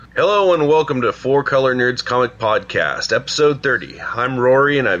Hello and welcome to Four Color Nerds Comic Podcast, episode 30. I'm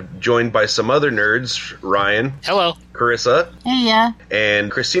Rory and I'm joined by some other nerds, Ryan. Hello. Carissa. Hey, yeah.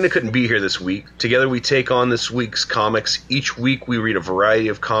 And Christina couldn't be here this week. Together we take on this week's comics. Each week we read a variety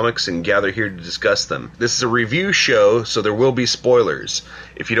of comics and gather here to discuss them. This is a review show, so there will be spoilers.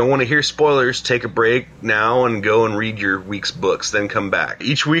 If you don't want to hear spoilers, take a break now and go and read your week's books, then come back.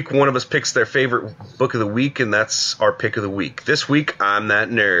 Each week one of us picks their favorite book of the week, and that's our pick of the week. This week, I'm that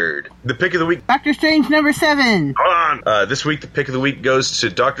nerd. The pick of the week... Doctor Strange number 7! Hold on! This week, the pick of the week goes to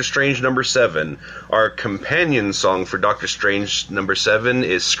Doctor Strange number 7. Our companion song for Doctor Strange number 7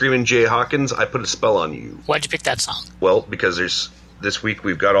 is Screamin' Jay Hawkins, I Put a Spell on You. Why'd you pick that song? Well, because this week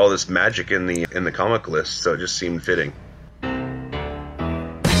we've got all this magic in the comic list, so it just seemed fitting.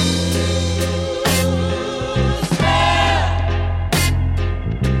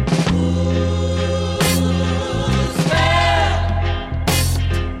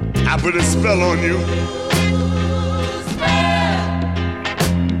 I put a spell on you.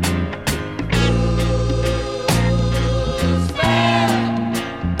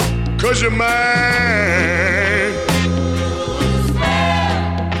 Cause you're mine.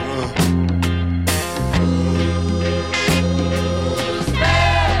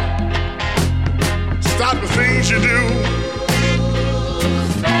 Stop the things you do.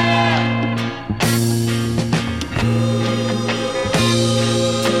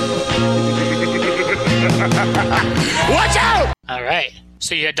 Watch out! All right.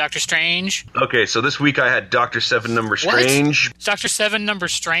 So you had Doctor Strange. Okay, so this week I had Doctor 7 number Strange. What? Doctor 7 number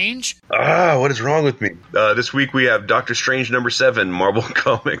Strange? What is wrong with me? This week we have Doctor Strange number 7, Marvel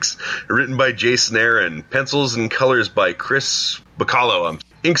Comics, written by Jason Aaron, pencils and colors by Chris Bacalo,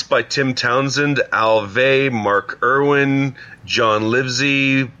 inks by Tim Townsend, Al Vey, Mark Irwin, John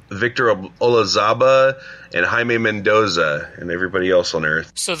Livesey, Victor Olazaba, and Jaime Mendoza, and everybody else on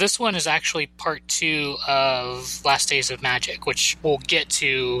Earth. So this one is actually part 2 of Last Days of Magic, which we'll get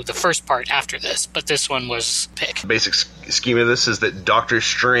to the first part after this, but this one was picked. The basic scheme of this is that Doctor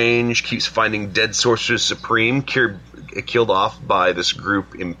Strange keeps finding dead Sorcerers Supreme, killed off by this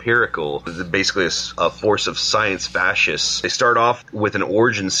group Empirical, basically a force of science fascists. They start off with an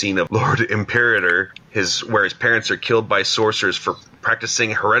origin scene of Lord Imperator, where his parents are killed by sorcerers for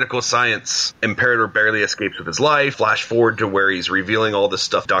practicing heretical science. Imperator barely escapes with his life. Flash forward to where he's revealing all this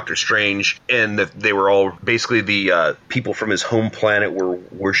stuff to Doctor Strange, and that they were all basically the people from his home planet were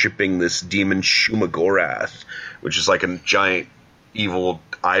worshipping this demon Shumagorath, which is like a giant evil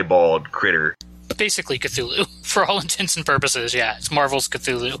eyeballed critter. Basically Cthulhu, for all intents and purposes, yeah. It's Marvel's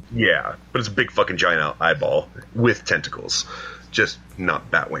Cthulhu. Yeah, but it's a big fucking giant eyeball with tentacles. Just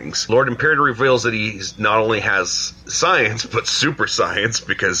not bat wings. Lord Imperator reveals that he not only has science, but super science,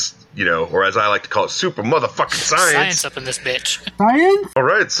 because, or as I like to call it, super motherfucking science. Science up in this bitch. Science?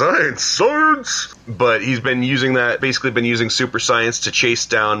 Alright, science! But he's been using super science to chase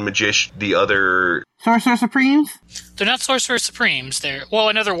down the other... Sorcerer Supremes? They're not Sorcerer Supremes. In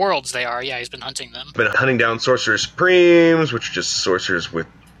other worlds they are. Yeah, he's been hunting them. Been hunting down Sorcerer Supremes, which are just sorcerers with,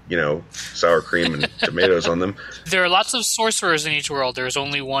 sour cream and tomatoes on them. There are lots of sorcerers in each world. There's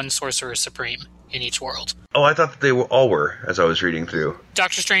only one Sorcerer Supreme in each world. Oh, I thought that they all were, as I was reading through.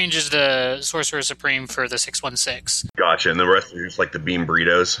 Doctor Strange is the Sorcerer Supreme for the 616. Gotcha, and the rest are just like the bean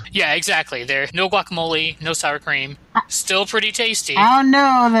burritos? Yeah, exactly. They're no guacamole, no sour cream. Still pretty tasty. I don't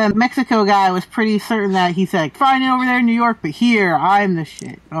know, the Mexico guy was pretty certain that he said, fine over there in New York, but here, I'm the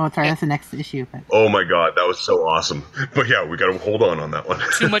shit. Oh, sorry, that's the next issue. But... Oh my god, that was so awesome. But yeah, we gotta hold on that one.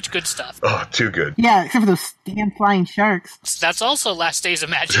 Too much good stuff. Oh, too good. Yeah, except for those damn flying sharks. That's also Last Days of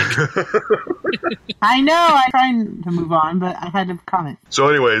Magic. I know, I'm trying to move on, but I had to comment. So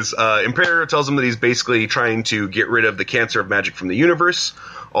anyways, Imperator tells him that he's basically trying to get rid of the cancer of magic from the universe.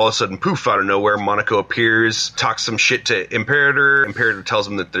 All of a sudden, poof, out of nowhere, Monaco appears, talks some shit to Imperator. Imperator tells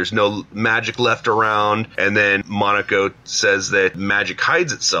him that there's no magic left around, and then Monaco says that magic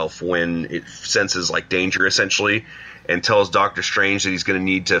hides itself when it senses, danger, essentially, and tells Doctor Strange that he's going to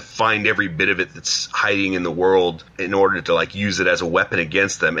need to find every bit of it that's hiding in the world in order to, use it as a weapon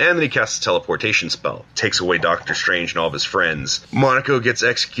against them. And then he casts a teleportation spell. Takes away Doctor Strange and all of his friends. Monaco gets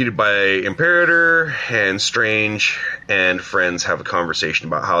executed by Imperator, and Strange and friends have a conversation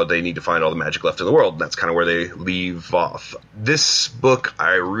about how they need to find all the magic left in the world. And that's kind of where they leave off. This book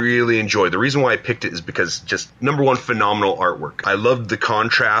I really enjoyed. The reason why I picked it is because just, number one, phenomenal artwork. I loved the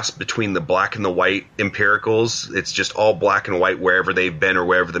contrast between the black and the white Empiricals. It's just all black and white wherever they've been or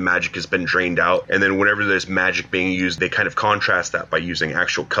wherever the magic has been drained out. And then whenever there's magic being used, they kind of contrast that by using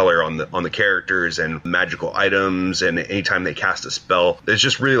actual color on the characters and magical items. And anytime they cast a spell, it's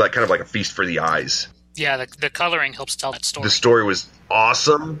just really kind of like a feast for the eyes. Yeah, the coloring helps tell that story. The story was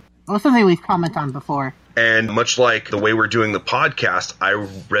awesome. Well, something we've commented on before. And much like the way we're doing the podcast, I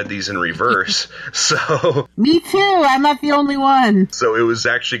read these in reverse. So Me too. I'm not the only one. So it was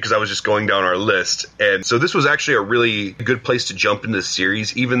actually because I was just going down our list. And so this was actually a really good place to jump into the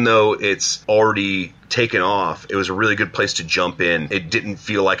series, even though it's already taken off. It was a really good place to jump in. It didn't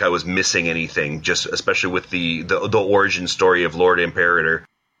feel like I was missing anything, just especially with the origin story of Lord Imperator.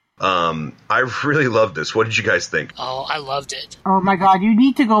 I really loved this. What did you guys think? Oh, I loved it. Oh my god, you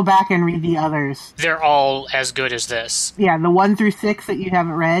need to go back and read the others. They're all as good as this. Yeah, the 1 through 6 that you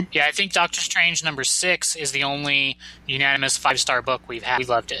haven't read. Yeah, I think Doctor Strange number 6 is the only unanimous 5-star book we've had. We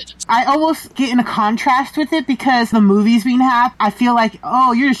loved it. I almost get in a contrast with it because the movie's being half. I feel like,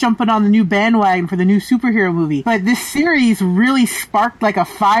 oh, you're just jumping on the new bandwagon for the new superhero movie. But this series really sparked like a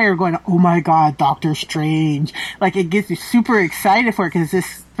fire going, oh my god, Doctor Strange. Like, it gets you super excited for it because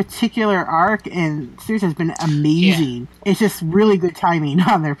this particular arc and series has been amazing. Yeah. It's just really good timing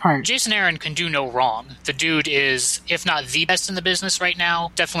on their part. Jason Aaron can do no wrong. The dude is, if not the best in the business right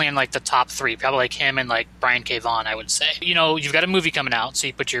now, definitely in like the top 3. Probably like him and like Brian K. Vaughan, I would say. You know, you've got a movie coming out, so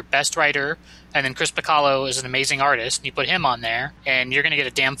you put your best writer, and then Chris Bacalo is an amazing artist, and you put him on there, and you're going to get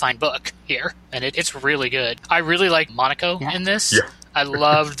a damn fine book here. And it's really good. I really like Monaco in this. Yeah. I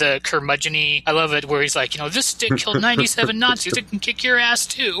love the curmudgeon-y. I love it where he's like, you know, this stick killed 97 Nazis. It can kick your ass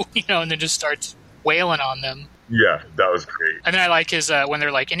too. You know, and then just starts wailing on them. Yeah, that was great. And then I like his, when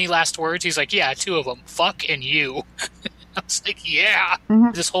they're like, any last words? He's like, yeah, 2 of them. Fuck and you. I was like, yeah.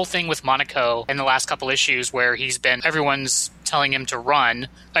 Mm-hmm. This whole thing with Monaco in the last couple issues where everyone's telling him to run.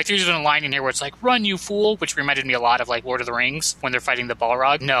 Like, there's even a line in here where it's like, run, you fool, which reminded me a lot of, like, Lord of the Rings when they're fighting the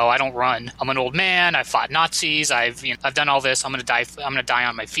Balrog. No, I don't run. I'm an old man. I fought Nazis. I've done all this. I'm going to die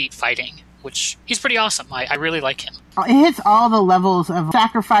on my feet fighting. Which, he's pretty awesome. I really like him. It hits all the levels of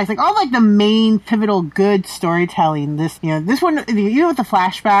sacrifice, like all like the main pivotal good storytelling. This one, with the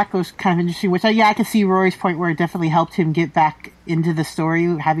flashback was kind of interesting, which I can see Rory's point where it definitely helped him get back into the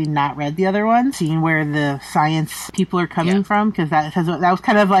story, having not read the other one, seeing where the science people are coming from, because that was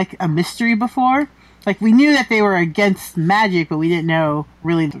kind of like a mystery before. Like, we knew that they were against magic, but we didn't know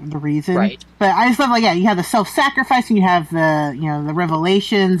really the reason. Right. But I just love, like, you have the self-sacrifice and you have the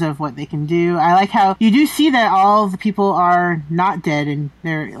revelations of what they can do. I like how you do see that all the people are not dead and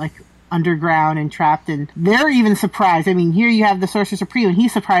they're, like, underground and trapped, and they're even surprised. I mean, here you have the Sorcerer Supreme, and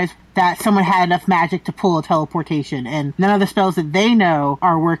he's surprised that someone had enough magic to pull a teleportation, and none of the spells that they know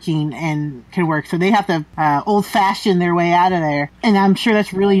are working and can work, so they have to old-fashioned their way out of there. And I'm sure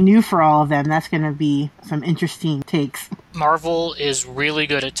that's really new for all of them. That's going to be some interesting takes. Marvel is really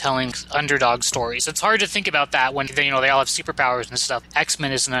good at telling underdog stories. It's hard to think about that when they all have superpowers and stuff.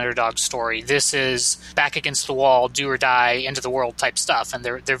 X-Men is an underdog story. This is back against the wall, do or die, into the world type stuff, and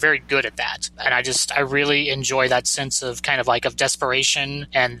they're very good at that. And I really enjoy that sense of kind of like of desperation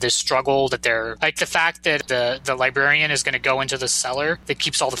and this struggle that they're like the fact that the librarian is going to go into the cellar that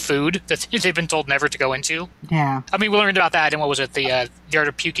keeps all the food that they've been told never to go into. Yeah. I mean, we learned about that in what was it, the Art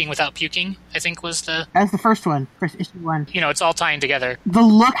of Puking Without Puking, I think was the... That's the first issue 1. You know, it's all tying together. The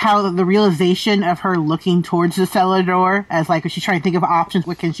look, how the realization of her looking towards the cellar door as like she's trying to think of options,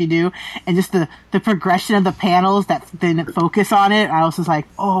 what can she do? And just the progression of the panels that then focus on it. I was just like,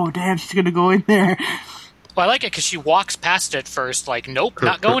 oh damn, she's gonna go in there. Well, I like it because she walks past it first, like, nope,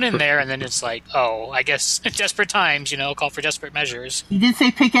 not going in there, and then it's like, oh, I guess desperate times, call for desperate measures. You did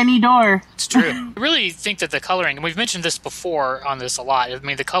say pick any door. It's true. I really think that the coloring, and we've mentioned this before on this a lot, I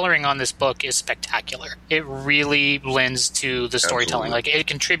mean, the coloring on this book is spectacular. It really lends to the storytelling. Absolutely. Like, it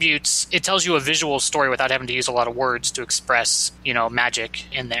contributes, it tells you a visual story without having to use a lot of words to express, magic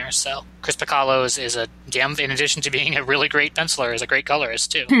in there, so... Chris Bacalo is a damn, in addition to being a really great penciler, is a great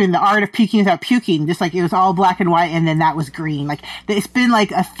colorist too. In the Art of Puking Without Puking, just like it was all black and white and then that was green. Like, it's been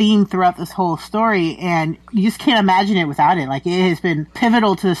like a theme throughout this whole story, and you just can't imagine it without it. Like, it has been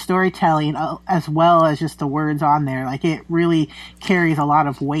pivotal to the storytelling as well as just the words on there. Like, it really carries a lot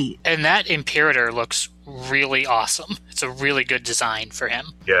of weight. And that Imperator looks really awesome. It's a really good design for him.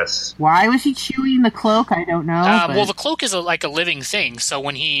 Yes. Why was he chewing the cloak? I don't know. Well, the cloak is like a living thing. So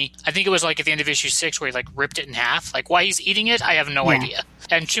when I think it was like at the end of issue 6 where he like ripped it in half. Like why he's eating it, I have no idea.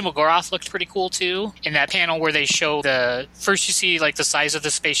 And Shumagoroth looked pretty cool too. In that panel where they show first you see like the size of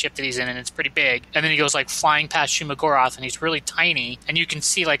the spaceship that he's in, and it's pretty big. And then he goes like flying past Shumagoroth, and he's really tiny. And you can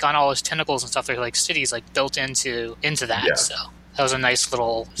see like on all his tentacles and stuff, there's like cities like built into that. Yeah. So That was a nice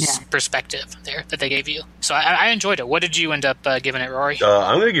little perspective there that they gave you. So I enjoyed it. What did you end up giving it, Rory?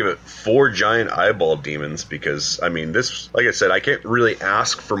 I'm going to give it 4 giant eyeball demons because, I mean, this, like I said, I can't really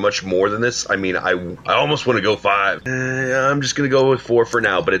ask for much more than this. I mean, I almost want to go 5. I'm just going to go with 4 for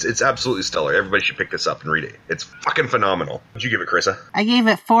now, but it's absolutely stellar. Everybody should pick this up and read it. It's fucking phenomenal. What'd you give it, Carissa? I gave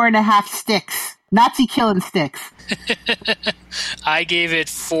it 4.5 sticks. Nazi killing sticks. I gave it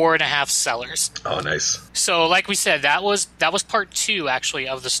 4.5 cellars. Oh, nice. So, like we said, that was part 2, actually,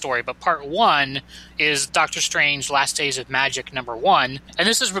 of the story. But part 1 is Doctor Strange Last Days of Magic #1. And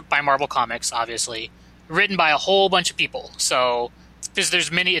this is by Marvel Comics, obviously. Written by a whole bunch of people. So, because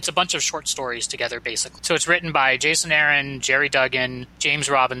it's a bunch of short stories together, basically. So it's written by Jason Aaron, Jerry Duggan, James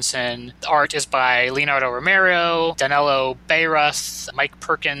Robinson. The art is by Leonardo Romero, Danilo Bayruth, Mike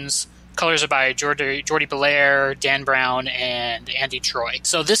Perkins. Colors are by Jordi Belair, Dan Brown, and Andy Troy.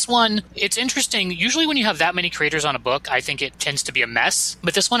 So this one, it's interesting. Usually when you have that many creators on a book, I think it tends to be a mess.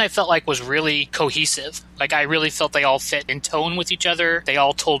 But this one I felt like was really cohesive. Like, I really felt they all fit in tone with each other. They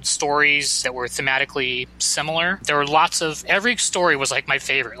all told stories that were thematically similar. There were every story was like my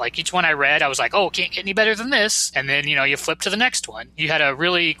favorite. Like, each one I read, I was like, oh, can't get any better than this. And then, you flip to the next one. You had a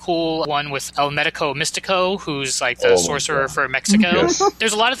really cool one with El Medico Mystico, who's like the sorcerer for Mexico. Yes.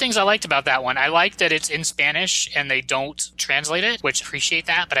 There's a lot of things I liked about that one. I like that it's in Spanish and they don't translate it, which I appreciate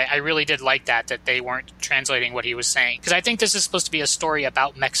that, but I really did like that they weren't translating what he was saying. Because I think this is supposed to be a story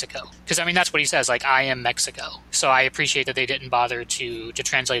about Mexico. Because, I mean, that's what he says, like, I am Mexico. So I appreciate that they didn't bother to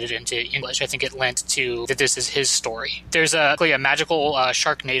translate it into English. I think it lent to that this is his story. There's a magical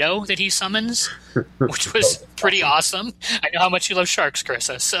Sharknado that he summons, which was pretty awesome. I know how much you love sharks,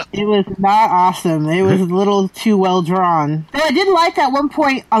 Carissa. So it was not awesome. It was a little too well drawn. Though I did like at one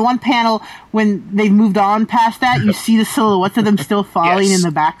point on one panel when they moved on past that, you see the silhouettes of them still falling in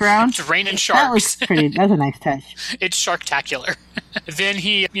the background. It's raining sharks. That was pretty. That was a nice touch. It's sharktacular. Then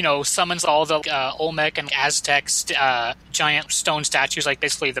he, summons all the Olmec and Aztec giant stone statues, like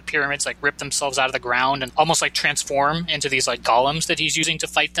basically the pyramids, like rip themselves out of the ground and almost like transform into these like golems that he's using to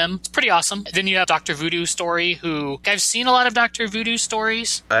fight them. It's pretty awesome. Then you have Dr. Voodoo story, who I've seen a lot of Dr. Voodoo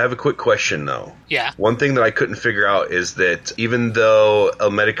stories. I have a quick question, though. Yeah. One thing that I couldn't figure out is that even though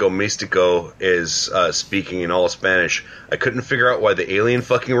El Medico Mystico is speaking in all Spanish, I couldn't figure out why the alien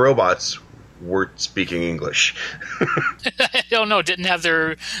fucking robots weren't speaking English. I don't know. Didn't have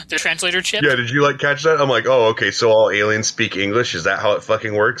their translator chip? Yeah, did you catch that? I'm like, oh, okay, so all aliens speak English? Is that how it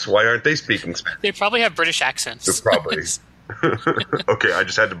fucking works? Why aren't they speaking Spanish? They probably have British accents. Probably. Okay, I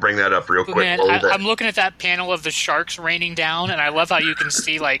just had to bring that up real quick. Man, I'm looking at that panel of the sharks raining down, and I love how you can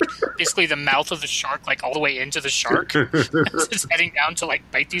see basically the mouth of the shark all the way into the shark. It's heading down to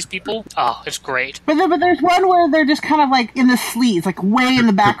bite these people. Oh, it's great. But there's one where they're just kind of in the sleeves, way in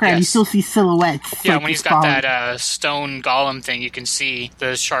the background. Yes. You still see silhouettes. Yeah, when he's got that stone golem thing, you can see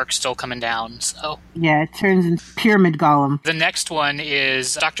the shark still coming down. So yeah, it turns into pyramid golem. The next one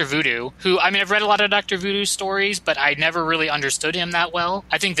is Dr. Voodoo, who, I mean, I've read a lot of Dr. Voodoo stories, but I never really understood him that well.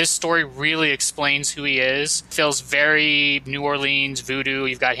 I think this story really explains who he is. Feels very New Orleans voodoo.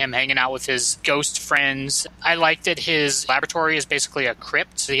 You've got him hanging out with his ghost friends. I like that his laboratory is basically a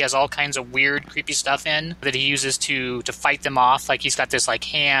crypt. So he has all kinds of weird, creepy stuff in that he uses to fight them off. He's got this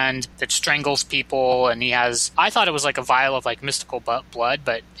hand that strangles people, and he has, I thought it was a vial of mystical blood,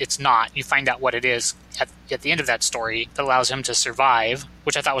 but it's not. You find out what it is at the end of that story that allows him to survive,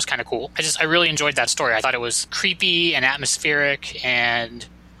 which I thought was kind of cool. I really enjoyed that story. I thought it was creepy and atmospheric, and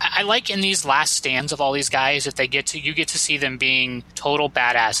I like in these last stands of all these guys that you get to see them being total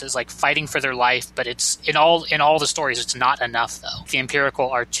badasses, fighting for their life, but it's in all the stories it's not enough though. The Empirical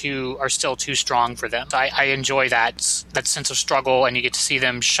are still too strong for them. So I enjoy that sense of struggle, and you get to see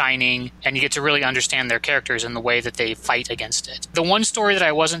them shining, and you get to really understand their characters and the way that they fight against it. The one story that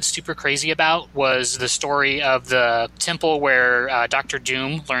I wasn't super crazy about was the story of the temple where Dr.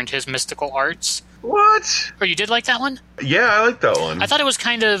 Doom learned his mystical arts. What? Or you did like that one? Yeah, I like that one. I thought it was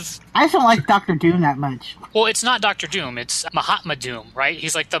kind of... I just don't like Dr. Doom that much. Well, it's not Dr. Doom. It's Mahatma Doom, right?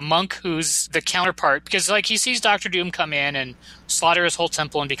 He's the monk who's the counterpart. Because, he sees Dr. Doom come in and slaughter his whole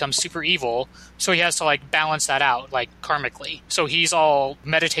temple and become super evil. So he has to, balance that out, karmically. So he's all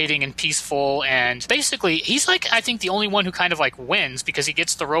meditating and peaceful. And basically, he's, I think the only one who kind of, wins because he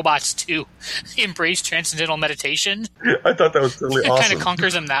gets the robots to embrace transcendental meditation. I thought that was totally awesome. It kind of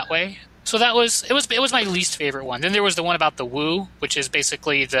conquers them that way. So it was my least favorite one. Then there was the one about the Wu, which is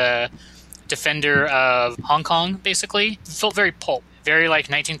basically the defender of Hong Kong, basically. It felt very pulp. Very like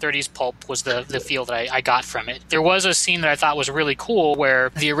 1930s pulp was the feel that I got from it. There was a scene that I thought was really cool where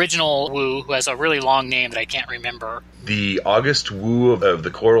the original Wu, who has a really long name that I can't remember. The August Wu of the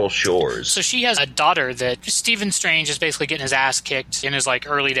Coral Shores. So she has a daughter that Stephen Strange is basically getting his ass kicked in his like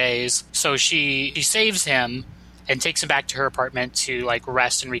early days. So she saves him and takes him back to her apartment to like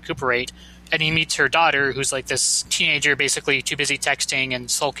rest and recuperate. And he meets her daughter, who's like this teenager, basically too busy texting and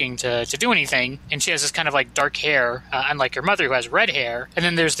sulking to do anything. And she has this kind of like dark hair, unlike her mother, who has red hair. And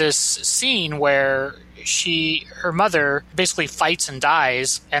then there's this scene where her mother basically fights and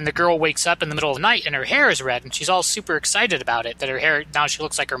dies, and the girl wakes up in the middle of the night and her hair is red, and she's all super excited about it, that her hair, now she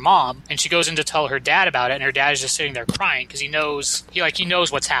looks like her mom. And she goes in to tell her dad about it, and her dad is just sitting there crying because he knows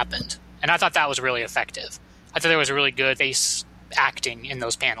what's happened. And I thought that was really effective. I thought there was a really good face acting in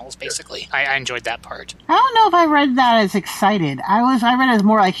those panels, basically. I enjoyed that part. I don't know if I read that as excited. I read it as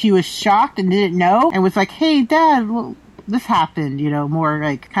more like she was shocked and didn't know and was like, hey, Dad, well, this happened, more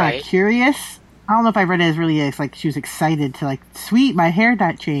like kind of curious. I don't know if I read it as really as like she was excited to like, sweet, my hair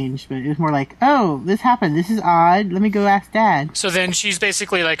got changed, but it was more like, oh, this happened, this is odd, let me go ask Dad. So then she's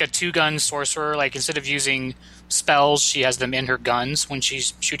basically like a two-gun sorcerer, like instead of using spells, she has them in her guns when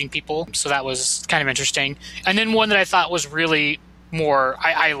she's shooting people, so that was kind of interesting. And then one that I thought was really more,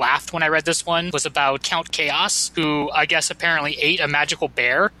 I laughed when I read this one, was about Count Chaos, who I guess apparently ate a magical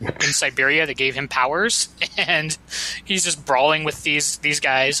bear in Siberia that gave him powers, and he's just brawling with these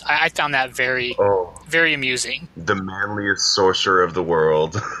guys. I found that very amusing. The manliest sorcerer of the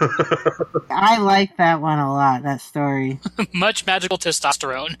world. I like that one a lot, that story. Much magical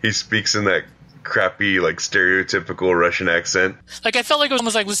testosterone. He speaks in that crappy, like, stereotypical Russian accent. Like, I felt like it was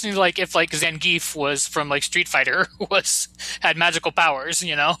almost like listening to, like, if, like, Zangief was from, like, Street Fighter, had magical powers,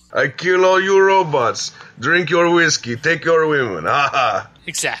 I kill all you robots. Drink your whiskey. Take your women. Ha ha.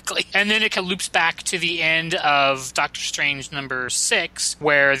 Exactly. And then it loops back to the end of Doctor Strange number 6,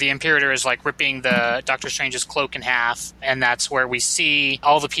 where the Imperator is like ripping the Doctor Strange's cloak in half, and that's where we see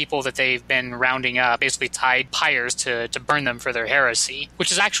all the people that they've been rounding up, basically tied pyres to burn them for their heresy,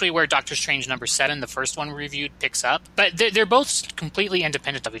 which is actually where Doctor Strange number 7, the first one we reviewed, picks up. But they're both completely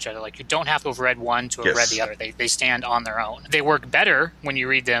independent of each other. Like, you don't have to have read one to have read the other. They stand on their own. They work better when you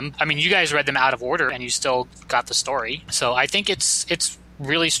read them. I mean, you guys read them out of order, and you still got the story. So I think it's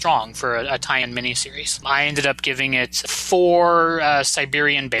really strong for a tie-in miniseries. I ended up giving it 4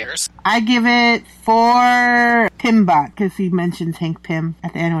 Siberian bears. I give it 4 Pimbot, because he mentions Hank Pym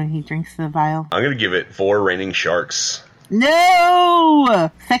at the end when he drinks the vial. I'm going to give it 4 raining sharks.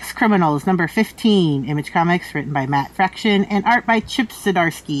 No! Sex Criminals, number 15. Image Comics, written by Matt Fraction, and art by Chip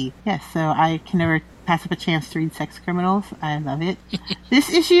Zdarsky. Yes, so I can never pass up a chance to read Sex Criminals. I love it.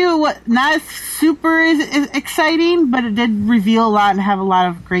 This issue was not super exciting, but it did reveal a lot and have a lot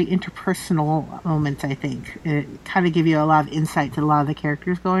of great interpersonal moments, I think. It kind of gave you a lot of insight to a lot of the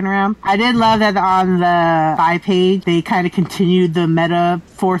characters going around. I did love that on the 5 page, they kind of continued the meta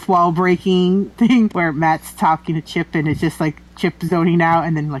fourth wall breaking thing where Matt's talking to Chip and it's just like Chip zoning out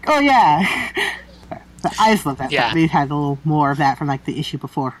and then like, oh yeah. But I just love that. Yeah. They had a little more of that from like the issue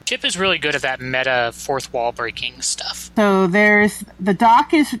before. Chip is really good at that meta fourth wall breaking stuff. So the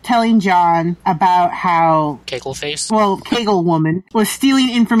doc is telling John about how Kegel woman was stealing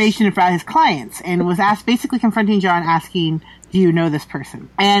information from his clients and was basically confronting John, asking, do you know this person?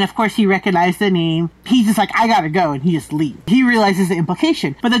 And of course he recognized the name. He's just like, I gotta go, and he just leaves. He realizes the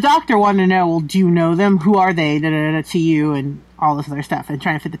implication. But the doctor wanted to know, well, do you know them? Who are they? To you, and all this other stuff, and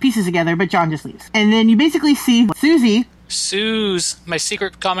trying to fit the pieces together, but John just leaves. And then you basically see Suze, my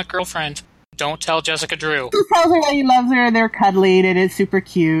secret comic girlfriend. Don't tell Jessica Drew. He tells her that he loves her, they're cuddling, and it's super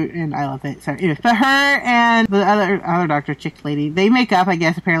cute, and I love it. So, anyway. But her and the other doctor, chick lady, they make up, I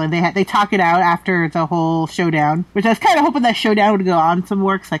guess, apparently. They talk it out after the whole showdown, which I was kind of hoping that showdown would go on some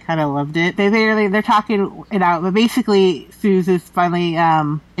more, because I kind of loved it. They're talking it out, but basically, Suze is finally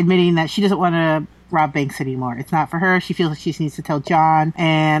admitting that she doesn't want to rob banks anymore. It's not for her. She feels like she needs to tell John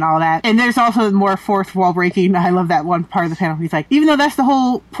and all that. And there's also more fourth wall breaking. I love that one part of the panel. He's like, even though that's the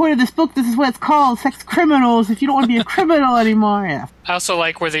whole point of this book, this is what it's called, Sex Criminals, if you don't want to be a criminal anymore. Yeah. I also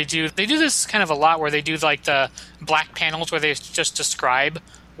like where they do this kind of a lot, where they do like the black panels where they just describe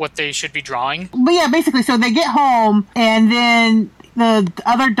what they should be drawing. But yeah, basically, so they get home and then the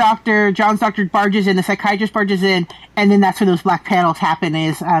other doctor, John's doctor, barges in, the psychiatrist barges in, and then that's where those black panels happen,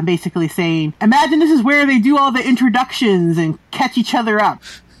 is basically saying, imagine this is where they do all the introductions and catch each other up.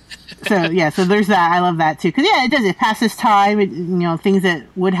 So, yeah, so there's that. I love that, too. Because, yeah, it passes time, things that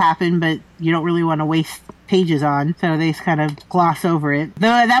would happen, but you don't really want to waste pages on, so they just kind of gloss over it. Though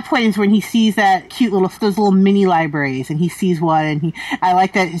at that point is when he sees that cute those little mini libraries, and he sees one, and I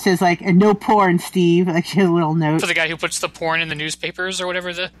like that it says like, and no porn, Steve. Like she has a little note For the guy who puts the porn in the newspapers or whatever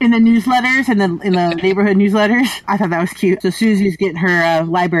in the newsletters and in the neighborhood newsletters. I thought that was cute. So Susie's getting her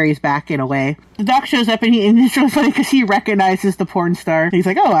libraries back in a way. The doc shows up and it's really funny because he recognizes the porn star. He's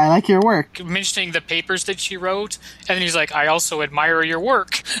like, "Oh, I like your work." Mentioning the papers that she wrote, and then he's like, "I also admire your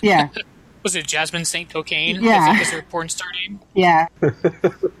work." Yeah. Was it Jasmine St. Cocaine? Yeah. I think was her porn star name. Yeah.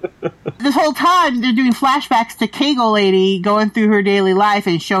 This whole time, they're doing flashbacks to Kegel Lady going through her daily life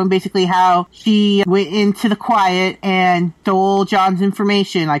and showing basically how she went into the Quiet and stole John's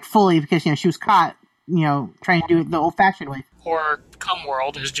information, like fully, because, she was caught, trying to do it the old-fashioned way. Or cum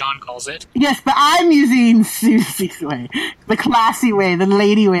world, as John calls it. Yes, but I'm using Susie's way. The classy way, the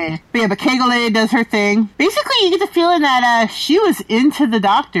lady way. But Kegel Lady does her thing. Basically, you get the feeling that she was into the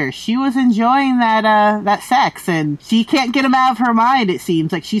doctor. She was enjoying that sex, and she can't get him out of her mind, it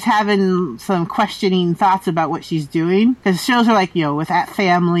seems. Like, she's having some questioning thoughts about what she's doing. Because it shows her, like, with that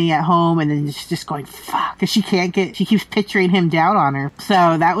family at home, and then just going, fuck. Because she keeps picturing him down on her.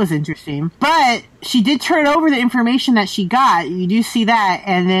 So, that was interesting. But she did turn over the information that she got. You do see that,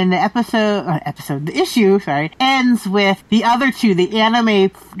 and then the issue ends with the other two, the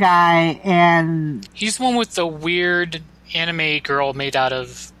anime guy and... He's the one with the weird anime girl made out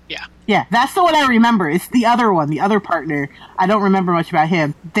of... Yeah, that's the one I remember. It's the other one, the other partner. I don't remember much about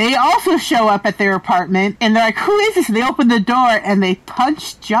him. They also show up at their apartment, and they're like, "Who is this?" And they open the door, and they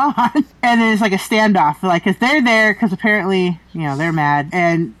punch John. And then it's like a standoff. Like, because they're there, because apparently, they're mad.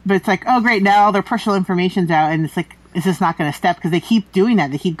 But it's like, oh, great, now all their personal information's out, and it's like, is this not going to stop? Because they keep doing that.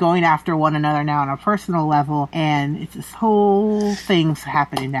 They keep going after one another now on a personal level, and it's this whole thing's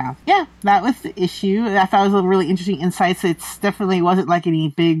happening now. Yeah, that was the issue. I thought it was a really interesting insights. It's definitely wasn't like any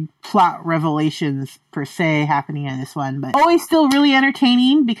big plot revelations per se happening in this one, but always still really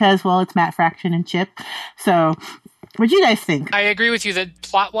entertaining because, well, it's Matt Fraction and Chip. So, what do you guys think? I agree with you that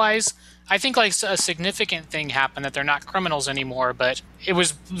plot-wise, I think like a significant thing happened that they're not criminals anymore, but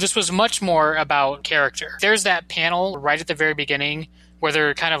this was much more about character. There's that panel right at the very beginning where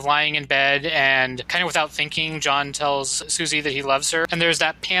they're kind of lying in bed and kind of without thinking, John tells Susie that he loves her. And there's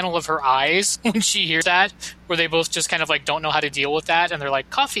that panel of her eyes when she hears that, where they both just kind of like don't know how to deal with that. And they're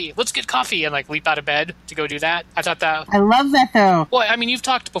like, coffee, let's get coffee, and like leap out of bed to go do that. I thought that... I love that though. Well, I mean, you've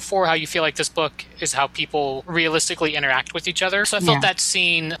talked before how you feel like this book is how people realistically interact with each other. So I felt that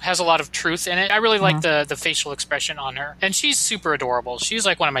scene has a lot of truth in it. I really like the facial expression on her. And she's super adorable. She's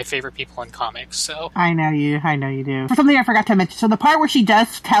like one of my favorite people in comics, so... I know you do. For something I forgot to mention, so the part where she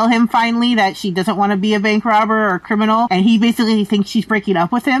does tell him finally that she doesn't want to be a bank robber or criminal, and he basically thinks she's breaking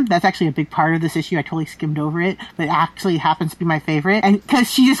up with him, that's actually a big part of this issue. I totally skimmed over it, but it actually happens to be my favorite. And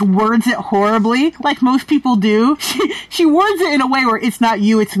because she just words it horribly, like most people do. She words it in a way where it's not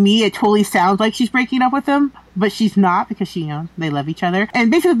you, it's me. It totally sounds like she's breaking up with him, but she's not, because they love each other.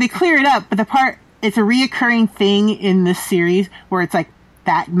 And basically they clear it up, but it's a reoccurring thing in this series where it's like,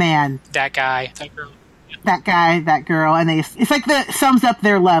 that man. That guy. That girl. That guy, that girl, and it's like sums up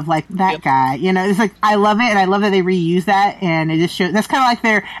their love, like that guy, it's like, I love it, and I love that they reuse that, and it just shows, that's kind of like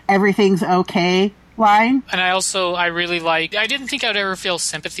their everything's okay line. And I really like, I didn't think I would ever feel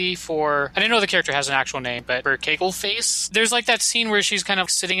sympathy for, I didn't know the character has an actual name, but for Kegel Face. There's like that scene where she's kind of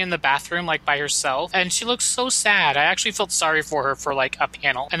sitting in the bathroom like by herself, and she looks so sad. I actually felt sorry for her for like a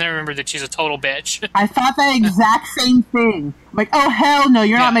panel, and then I remembered that she's a total bitch. I thought that exact same thing. Like, oh hell no,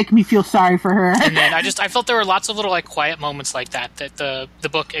 you're not making me feel sorry for her. And then I felt there were lots of little like quiet moments like that the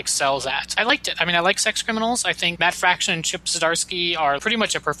book excels at. I liked it. I mean, I like Sex Criminals. I think Matt Fraction and Chip Zdarsky are pretty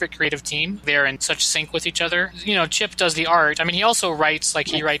much a perfect creative team. They're in such sync with each other. Chip does the art. I mean, he also writes, like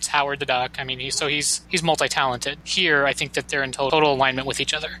he writes Howard the Duck. I mean, he's multi-talented. Here, I think that they're in total alignment with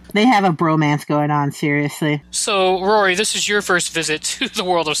each other. They have a bromance going on, seriously. So, Rory, this is your first visit to the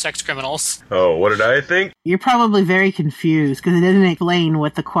world of Sex Criminals. Oh, what did I think? You're probably very confused because it doesn't explain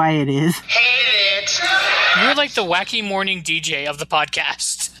what the Quiet is. Hate it! You're like the wacky morning DJ of the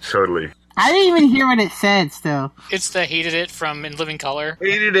podcast. Totally. I didn't even hear what it said, still. It's the Hated It from In Living Color.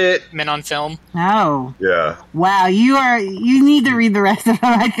 Hated it. Men on Film. Oh. Yeah. Wow, you need to read the rest of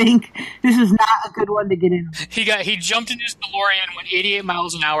them, I think. This is not a good one to get in. He jumped into his DeLorean, went 88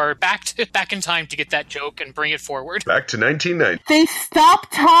 miles an hour, back in time to get that joke and bring it forward. Back to 1990. They stop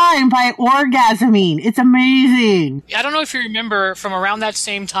time by orgasming. It's amazing. I don't know if you remember, from around that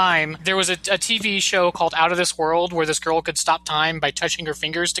same time, there was a TV show called Out of This World where this girl could stop time by touching her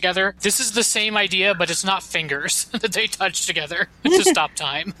fingers together. This is the same idea, but it's not fingers that they touch together to stop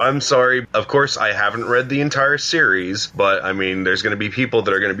time. I'm sorry. Of course, I haven't read the entire series, but I mean, there's going to be people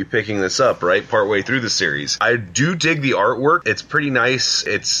that are going to be picking this up, right? Partway through the series. I do dig the artwork. It's pretty nice.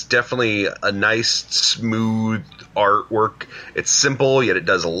 It's definitely a nice, smooth artwork. It's simple, yet it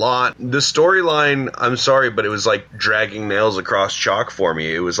does a lot. The storyline, I'm sorry, but it was like dragging nails across chalk for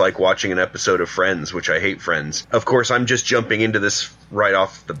me. It was like watching an episode of Friends, which I hate Friends. Of course, I'm just jumping into this right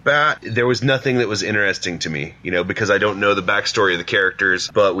off the bat. There was nothing that was interesting to me, because I don't know the backstory of the characters,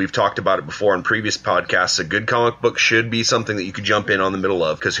 but we've talked about it before on previous podcasts. A good comic book should be something that you could jump in on the middle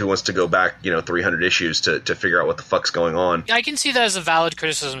of, because who wants to go back, 300 issues to figure out what the fuck's going on? I can see that as a valid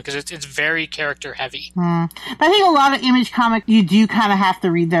criticism, because it's very character heavy. But I think a lot of Image comics, you do kind of have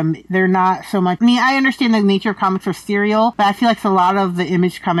to read them. They're not so much... I mean, I understand the nature of comics are serial, but I feel like a lot of the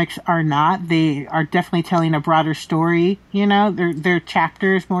Image comics are not. They are definitely telling a broader story, They're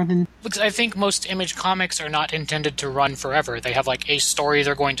chapters more than... Because I think most Image comics are not intended to run forever. They have, like, a story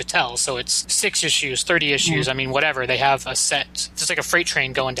they're going to tell. So it's 6 issues, 30 issues, I mean, whatever. They have a set. It's like a freight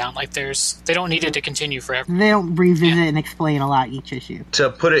train going down. Like, they don't need it to continue forever. They don't revisit and explain a lot each issue.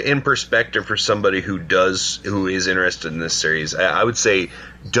 To put it in perspective for somebody who is interested in this series, I would say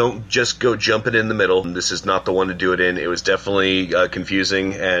don't just go jumping in the middle. This is not the one to do it in. It was definitely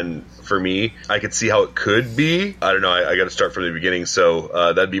confusing, and for me, I could see how it could be. I don't know, I got to start from the beginning,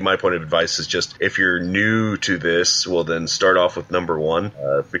 so that'd be my point of advice, is just, if you're new to this, well, then start off with number 1,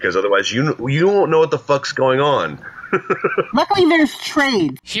 because otherwise you won't know what the fuck's going on. Luckily, there's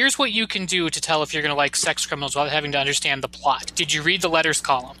trade. Here's what you can do to tell if you're going to like sex criminals without having to understand the plot. Did you read the letters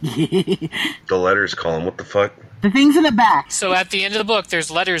column? The letters column? What the fuck? The things in the back. So at the end of the book, there's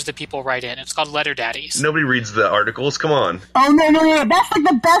letters that people write in. It's called Letter Daddies. Nobody reads the articles. Come on. Oh, no. That's like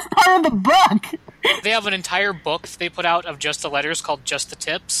the best part of the book. They have an entire book they put out of just the letters called Just the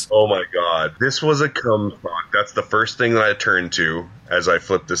Tips. Oh my god. This was a cum sock. That's the first thing that I turned to as I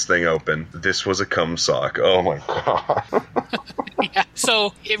flipped this thing open. This was a cum sock. Oh my god. Yeah.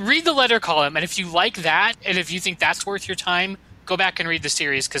 So read the letter column, and if you like that, and if you think that's worth your time, go back and read the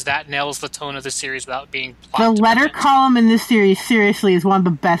series, because that nails the tone of the series without being plot The letter dependent. column in this series, seriously, is one of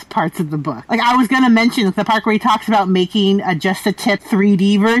the best parts of the book. Like, I was going to mention the part where he talks about making a Just a Tip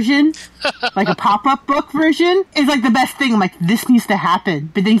 3D version, like a pop-up book version, is like the best thing. I'm like, this needs to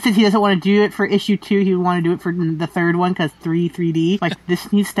happen. But then he says he doesn't want to do it for issue 2. He would want to do it for the third one, because 3D. Like,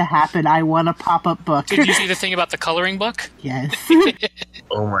 this needs to happen. I want a pop-up book. Did you see the thing about the coloring book? Yes.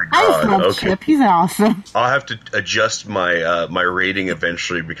 Oh my I just god. love Chip. He's awesome. I'll have to adjust my my rating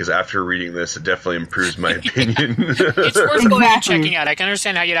eventually, because after reading this, it definitely improves my opinion. It's worth going and Exactly. checking out. I can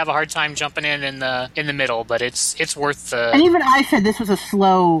understand how you'd have a hard time jumping in the middle, but it's worth the... And even I said this was a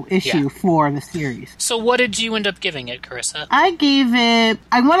slow issue for the series. So what did you end up giving it, Carissa? I gave it...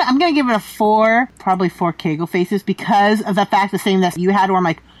 I'm going to give it a 4, probably 4 Kegel faces, because of the fact, the same that you had, where I'm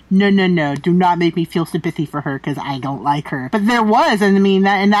like, no, do not make me feel sympathy for her, because I don't like her. But there was, and I mean,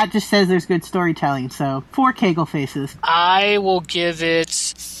 that just says there's good storytelling, so 4 Kegel faces. I will give it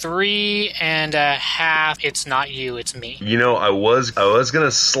 3.5. It's not you, it's me. I was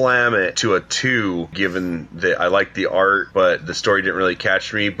gonna slam it to a 2, given that I like the art, but the story didn't really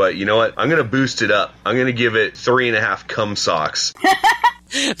catch me. But you know what? I'm gonna boost it up. I'm gonna give it 3.5 cum socks.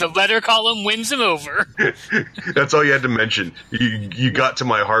 The letter column wins him over. That's all you had to mention. You got to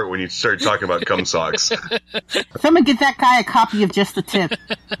my heart when you started talking about cum socks. Someone get that guy a copy of Just the Tip.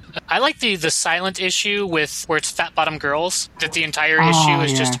 I like the silent issue where it's Fat Bottom Girls, that the entire issue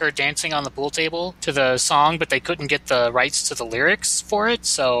is just her dancing on the pool table to the song, but they couldn't get the rights to the lyrics for it,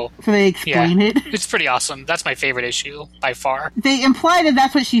 so they explain it. It's pretty awesome. That's my favorite issue, by far. They imply that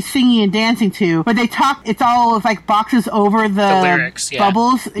that's what she's singing and dancing to, but it's all like boxes over the lyrics, bubbles,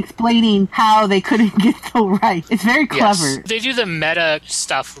 explaining how they couldn't get the right. It's very clever. Yes. They do the meta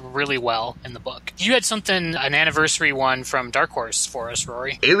stuff really well in the book. You had an anniversary one from Dark Horse for us,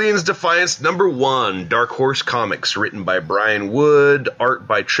 Rory. Aliens Defiance #1, Dark Horse Comics, written by Brian Wood, art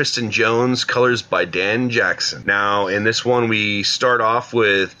by Tristan Jones, colors by Dan Jackson. Now, in this one, we start off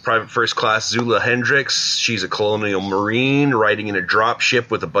with Private First Class Zula Hendricks. She's a colonial marine riding in a drop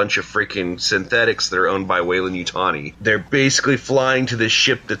ship with a bunch of freaking synthetics that are owned by Weyland-Yutani. They're basically flying to this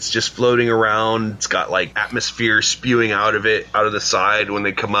ship that's just floating around. It's got like atmosphere spewing out of the side when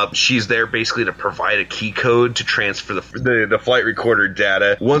they come up. She's there basically to provide a key code to transfer the flight recorder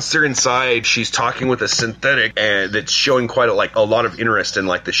data. Once they're inside, she's talking with a synthetic, and that's showing quite a lot of interest in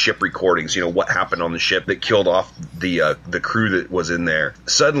like the ship recordings. What happened on the ship that killed off the crew that was in there.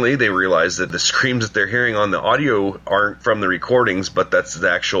 Suddenly, they realize that the screams that they're hearing on the audio aren't from the recordings, but that's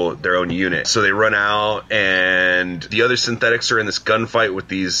their own unit. So they run out, and the other synthetics are in this gunfight fight with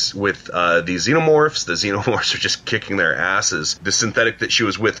these xenomorphs. The xenomorphs are just kicking their asses. The synthetic that she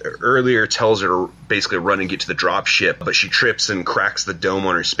was with earlier tells her to basically run and get to the drop ship, but she trips and cracks the dome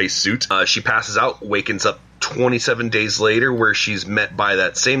on her space suit. She passes out, wakens up 27 days later, where she's met by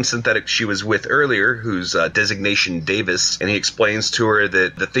that same synthetic she was with earlier, whose designation Davis, and he explains to her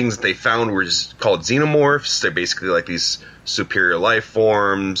that the things that they found were called xenomorphs. They're basically like these superior life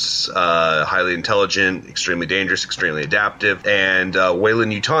forms, highly intelligent, extremely dangerous, extremely adaptive, and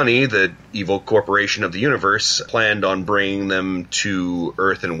Weyland-Yutani, the evil corporation of the universe, planned on bringing them to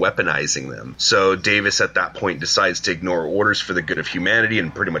Earth and weaponizing them. So Davis at that point decides to ignore orders for the good of humanity,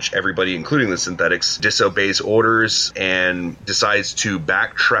 and pretty much everybody, including the synthetics, disobeys orders and decides to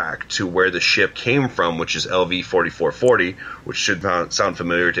backtrack to where the ship came from, which is LV-4440, which should sound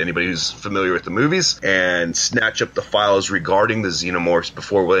familiar to anybody who's familiar with the movies, and snatch up the files regarding the xenomorphs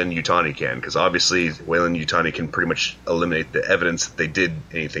before Weyland-Yutani can, because obviously Weyland-Yutani can pretty much eliminate the evidence that they did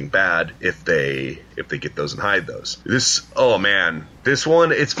anything bad if they get those and hide those. This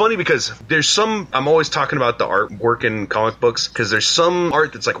one, it's funny because there's some, I'm always talking about the artwork in comic books, because there's some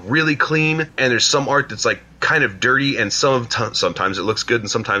art that's like really clean, and there's some art that's like kind of dirty, and sometimes it looks good and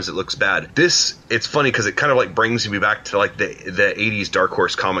sometimes it looks bad. This, it's funny because it kind of like brings me back to like the 80s Dark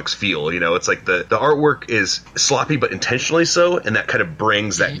Horse Comics feel, you know. It's like the artwork is sloppy but intentionally so, and that kind of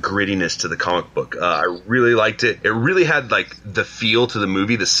brings that grittiness to the comic book. I really liked it. It really had like the feel to the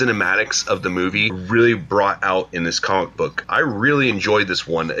movie. The cinematics of the movie really brought out in this comic book. I really enjoyed this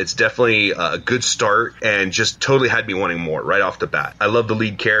one. It's definitely a good start and just totally had me wanting more right off the bat. I love the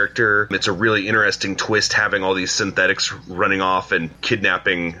lead character. It's a really interesting twist having all these synthetics running off and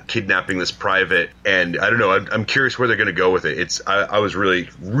kidnapping this private, and I don't know, I'm curious where they're going to go with it. I was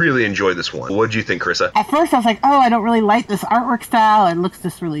really enjoyed this one. What did you think, Carissa? At first I was like, oh, I don't really like this artwork style. It looks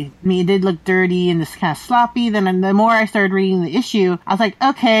just really, I mean, it did look dirty and just kind of sloppy. Then the more I started reading the issue, I was like,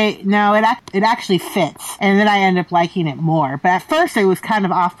 okay, no, it actually fits. And then I ended up liking it more. But at first it was kind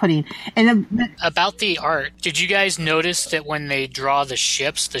of off-putting. And about the art, did you guys notice that when they draw the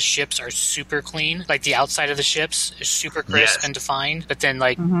ships are super clean? Like the outside of the ships is super crisp and defined, but then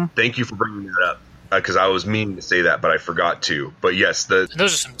like... Thank you for bringing that up, because I was meaning to say that, but I forgot to. But yes, those are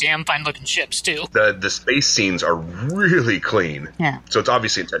some damn fine-looking ships, too. The space scenes are really clean. Yeah. So it's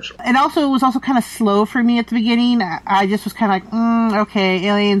obviously intentional. And also, it was also kind of slow for me at the beginning. I just was kind of like, okay,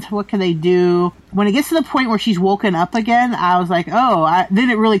 aliens, what can they do? When it gets to the point where she's woken up again, I was like, then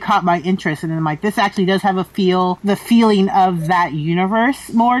it really caught my interest. And then I'm like, this actually does have the feeling of that universe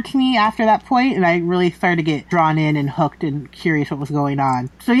more to me after that point. And I really started to get drawn in and hooked and curious what was going on.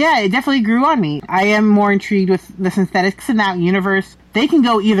 So yeah, it definitely grew on me. I am more intrigued with the synthetics in that universe. They can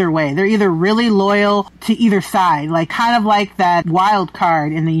go either way. They're either really loyal to either side, like kind of like that wild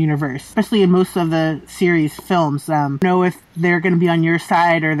card in the universe, especially in most of the series films. You don't know if they're going to be on your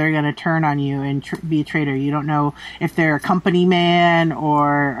side or they're going to turn on you and be a traitor. You don't know if they're a company man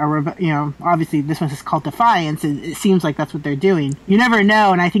or obviously this one's just called Defiance. It seems like that's what they're doing. You never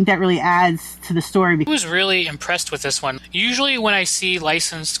know, and I think that really adds to the story. I was really impressed with this one. Usually when I see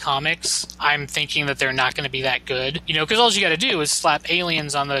licensed comics, I'm thinking that they're not going to be that good, because all you got to do is slap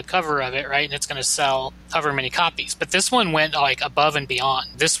aliens on the cover of it, right? And it's going to sell however many copies. But this one went like above and beyond.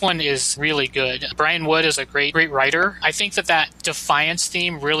 This one is really good. Brian Wood is a great writer. I think that Defiance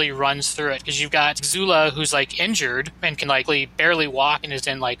theme really runs through it, because you've got Zula, who's like injured and can like barely walk and is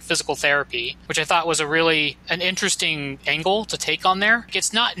in like physical therapy, which I thought was an interesting angle to take on there.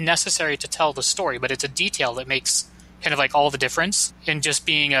 It's not necessary to tell the story, but it's a detail that makes kind of like all the difference in just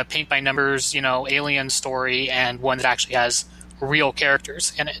being a paint by numbers, alien story, and one that actually has real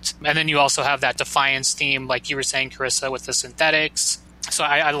characters in it. And then you also have that Defiance theme, like you were saying, Carissa, with the synthetics. So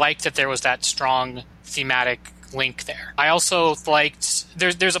I liked that there was that strong thematic link there. I also liked,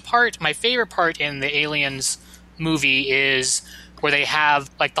 there's a part, my favorite part in the Aliens movie is where they have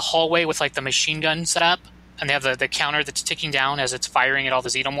like the hallway with like the machine gun set up, and they have the counter that's ticking down as it's firing at all the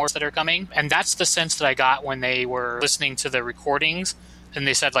xenomorphs that are coming. And that's the sense that I got when they were listening to the recordings and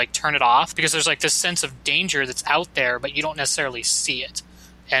they said like turn it off, because there's like this sense of danger that's out there, but you don't necessarily see it.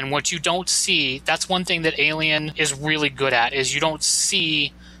 And what you don't see, that's one thing that Alien is really good at, is you don't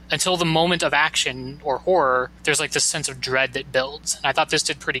see until the moment of action or horror. There's like this sense of dread that builds. And I thought this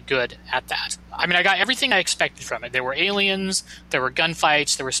did pretty good at that. I mean, I got everything I expected from it. There were aliens, there were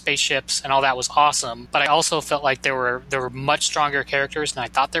gunfights, there were spaceships, and all that was awesome. But I also felt like there were much stronger characters than I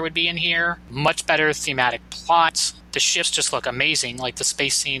thought there would be in here. Much better thematic plots. The ships just look amazing. Like the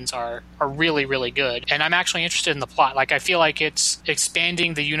space scenes are really, really good. And I'm actually interested in the plot. Like I feel like it's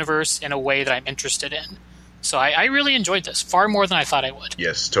expanding the universe in a way that I'm interested in. So I really enjoyed this, far more than I thought I would.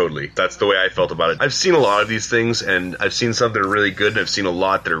 Yes, totally. That's the way I felt about it. I've seen a lot of these things, and I've seen some that are really good, and I've seen a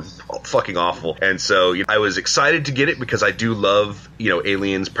lot that are fucking awful. And so I was excited to get it because I do love,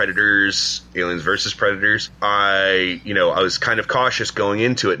 Aliens, Predators, Aliens versus Predators. I was kind of cautious going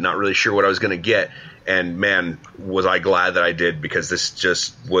into it, not really sure what I was going to get. And man, was I glad that I did, because this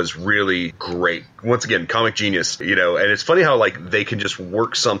just was really great. Once again, comic genius, and it's funny how they can just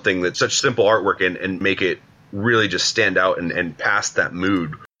work something that's such simple artwork and make it really just stand out and pass that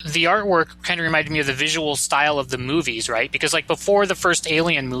mood. The artwork kind of reminded me of the visual style of the movies, right? Because before the first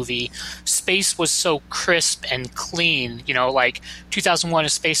Alien movie, space was so crisp and clean, 2001: A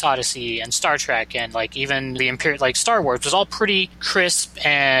Space Odyssey and Star Trek and even the Imperial, Star Wars was all pretty crisp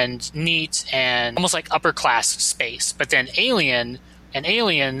and neat and almost like upper class space. But then Alien and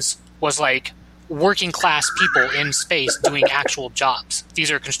Aliens was working class people in space doing actual jobs. These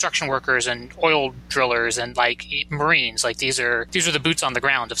are construction workers and oil drillers and Marines. These are the boots on the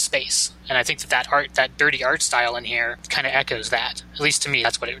ground of space. And I think that dirty art style in here kind of echoes that. At least to me,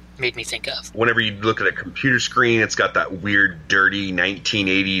 that's what it made me think of. Whenever you look at a computer screen, it's got that weird, dirty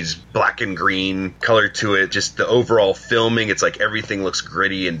 1980s black and green color to it. Just the overall filming, it's everything looks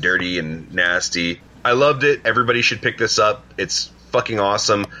gritty and dirty and nasty. I loved it. Everybody should pick this up. It's fucking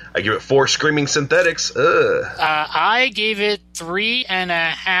awesome. I give it 4 screaming synthetics. I gave it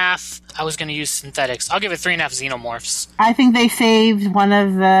 3.5. I was going to use synthetics. I'll give it 3.5 xenomorphs. I think they saved one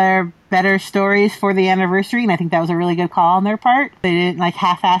of their better stories for the anniversary, and I think that was a really good call on their part. They didn't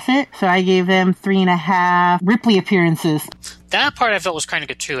half-ass it, so I gave them 3.5 Ripley appearances. That part I felt was kind of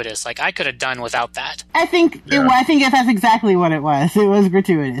gratuitous. I could have done without that. I think that's exactly what it was. It was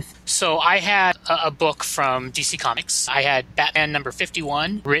gratuitous. So I had a book from DC Comics. I had Batman number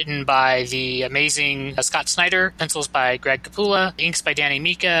 51, written by the amazing Scott Snyder, pencils by Greg Capullo, inks by Danny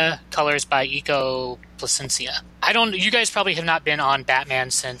Mika, colors by Iko Placencia. You guys probably have not been on Batman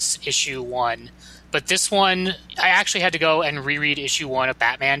since issue 1. But this one, I actually had to go and reread issue 1 of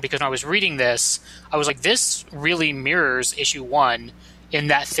Batman, because when I was reading this, I was this really mirrors issue 1 in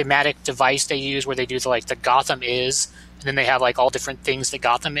that thematic device they use where they do the Gotham is, and then they have all different things that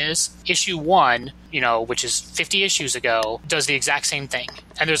Gotham is. Issue 1, which is 50 issues ago, does the exact same thing.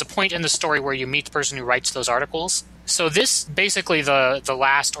 And there's a point in the story where you meet the person who writes those articles. So this, basically the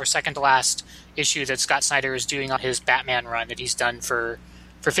last or second to last issue that Scott Snyder is doing on his Batman run that he's done for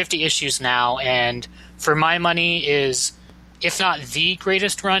 50 issues now, and for my money is, if not the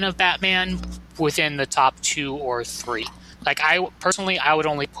greatest run of Batman, within the top 2 or 3. I would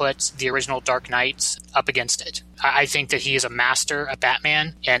only put the original Dark Knight up against it. I think that he is a master of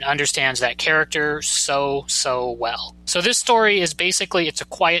Batman and understands that character so well. So this story is basically, it's a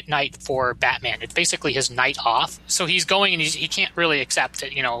quiet night for Batman. It's basically his night off. So he's going and he can't really accept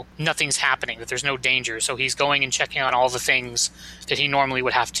that, nothing's happening, that there's no danger. So he's going and checking on all the things that he normally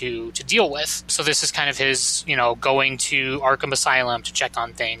would have to deal with. So this is kind of his, going to Arkham Asylum to check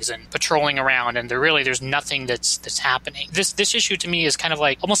on things and patrolling around, and there's nothing that's happening. This issue to me is kind of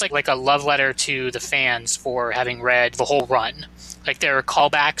almost like a love letter to the fans for having read the whole run. There are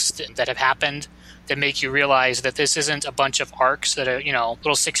callbacks that have happened that make you realize that this isn't a bunch of arcs that are, little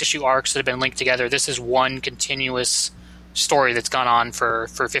 6-issue arcs that have been linked together. This is one continuous story that's gone on for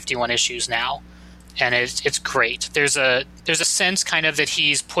 51 issues now. And it's great. There's a sense kind of that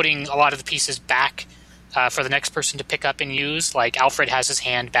he's putting a lot of the pieces back for the next person to pick up and use. Alfred has his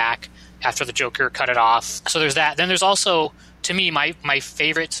hand back after the Joker cut it off. So there's that. Then there's also, to me, my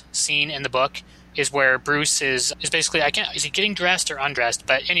favorite scene in the book is where Bruce is basically, is he getting dressed or undressed?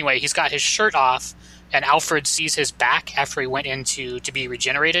 But anyway, he's got his shirt off, and Alfred sees his back after he went in to be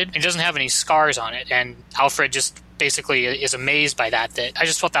regenerated. And he doesn't have any scars on it, and Alfred just basically is amazed by that. That I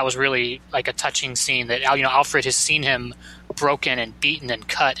just thought that was really a touching scene, that Alfred has seen him broken and beaten and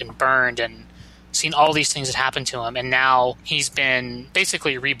cut and burned and seen all these things that happened to him, and now he's been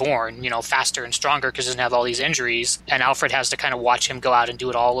basically reborn, faster and stronger because he doesn't have all these injuries, and Alfred has to kind of watch him go out and do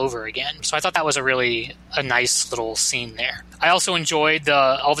it all over again. So I thought that was a nice little scene there. I also enjoyed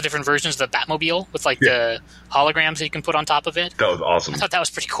all the different versions of the Batmobile with the holograms that you can put on top of it. That was awesome. I thought that was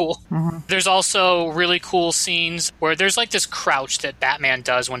pretty cool. Mm-hmm. There's also really cool scenes where there's this crouch that Batman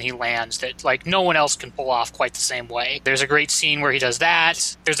does when he lands that no one else can pull off quite the same way. There's a great scene where he does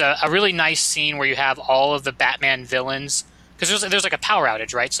that. There's a really nice scene where you have all of the Batman villains, because there's a power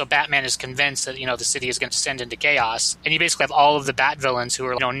outage, right? So Batman is convinced that the city is going to descend into chaos, and you basically have all of the Bat villains who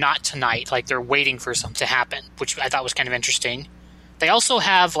are not tonight, they're waiting for something to happen, which I thought was kind of interesting. They also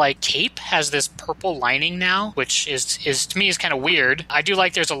have, like, Cape has this purple lining now, which is to me is kind of weird. I do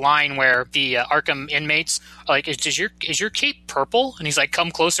like there's a line where the Arkham inmates are like, is your cape purple? And he's like,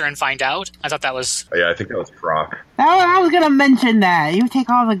 come closer and find out. I thought that was... Yeah, I think that was Croc. I was going to mention that. You take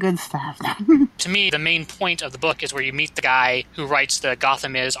all the good stuff. To me, the main point of the book is where you meet the guy who writes the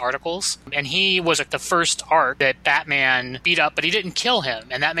Gotham Is articles. And he was like the first arc that Batman beat up, but he didn't kill him.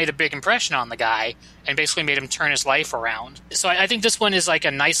 And that made a big impression on the guy and basically made him turn his life around. So I think this one is like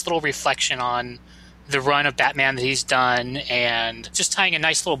a nice little reflection on the run of Batman that he's done, and just tying a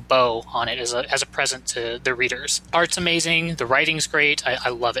nice little bow on it as a present to the readers. Art's amazing. The writing's great. I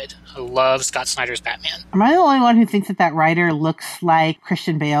love it. I love Scott Snyder's Batman. Am I the only one who thinks that writer looks like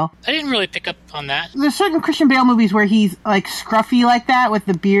Christian Bale? I didn't really pick up on that. There's certain Christian Bale movies where he's like scruffy like that with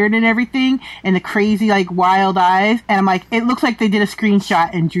the beard and everything and the crazy like wild eyes, and I'm like, it looks like they did a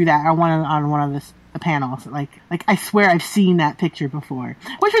screenshot and drew that on one of the panels. Like I swear I've seen that picture before.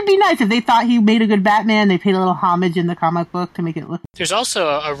 Which would be nice if they thought he made a good Batman. They paid a little homage in the comic book to make it look. There's also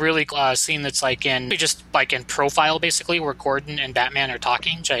a really scene that's like in profile basically, where Gordon and Batman are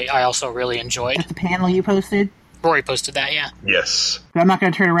talking, which I also really enjoyed. That's the panel you posted. Rory posted that, yeah. Yes. I'm not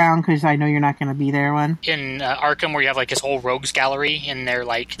going to turn around because I know you're not going to be there one. In Arkham, where you have like his whole rogues gallery in their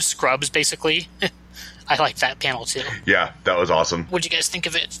like scrubs basically. I like that panel too. Yeah, that was awesome. What'd you guys think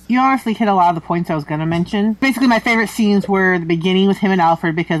of it? You honestly hit a lot of the points I was going to mention. Basically, my favorite scenes were the beginning with him and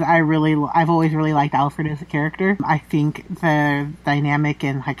Alfred, because I've always really liked Alfred as a character. I think the dynamic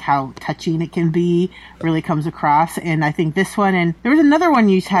and like how touching it can be really comes across. And I think this one, and there was another one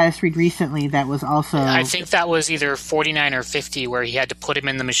you had us read recently that was also... I think that was either 49 or 50, where he had to put him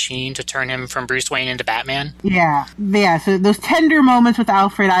in the machine to turn him from Bruce Wayne into Batman. Yeah. So those tender moments with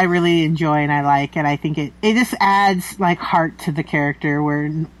Alfred I really enjoy and I like, and I think it just adds like heart to the character where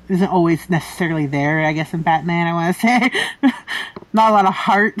it isn't always necessarily there, I guess, in Batman, I want to say. Not a lot of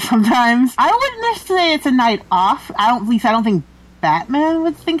heart sometimes. I wouldn't necessarily say it's a night off. I don't think Batman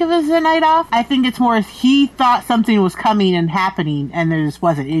would think of it as a night off. I think it's more he thought something was coming and happening, and there just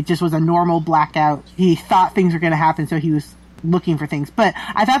wasn't. It just was a normal blackout. He thought things were going to happen, so he was looking for things. But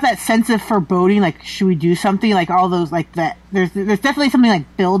I thought that sense of foreboding, like, should we do something? Like, all those, like, that, there's definitely something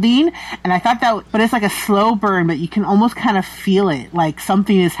like building, and I thought that, but it's like a slow burn, but you can almost kind of feel it, like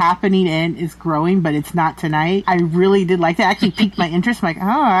something is happening and is growing, but it's not tonight. I really did like that. It actually piqued my interest. I'm like,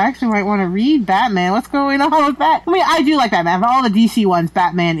 I actually might want to read Batman. What's going on with that? I mean, I do like Batman. Of all the DC ones,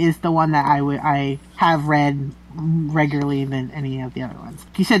 Batman is the one that I have read regularly than any of the other ones.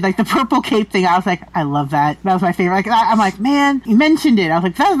 You said like the purple cape thing. I was like, I love that. That was my favorite. Like, I'm like, man, you mentioned it. I was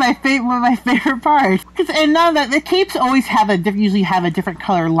like, that was my favorite, one of my favorite parts. And now that the capes always usually have a different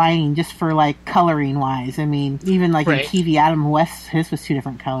color lining, just for like coloring wise. I mean, even like right. in TV, Adam West, his was two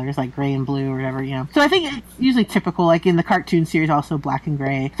different colors, like gray and blue or whatever, you know. So I think it's usually typical. Like in the cartoon series, also black and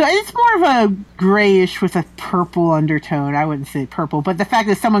gray. So it's more of a grayish with a purple undertone. I wouldn't say purple, but the fact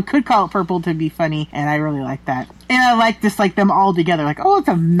that someone could call it purple to be funny, and I really like that. And I like this, like them all together. Like, oh, it's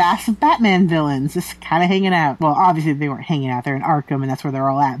a massive Batman villains just kind of hanging out. Well, obviously they weren't hanging out. They're in Arkham, and that's where they're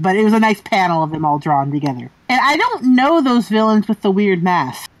all at. But it was a nice panel of them all drawn together. And I don't know those villains with the weird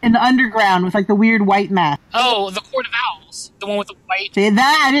masks. In the underground with like the weird white mask. Oh, the Court of Owls. The one with the white...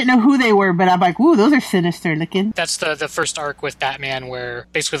 That, I didn't know who they were, but I'm like, ooh, those are sinister looking. That's the first arc with Batman, where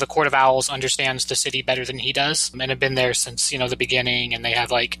basically the Court of Owls understands the city better than he does, and have been there since, the beginning, and they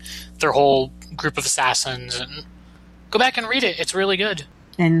have like their whole group of assassins, and go back and read it. It's really good.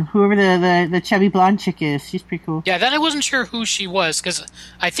 And whoever the chubby blonde chick is, she's pretty cool. Yeah, that I wasn't sure who she was, because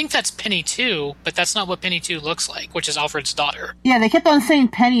I think that's Penny 2, but that's not what Penny 2 looks like, which is Alfred's daughter. Yeah, they kept on saying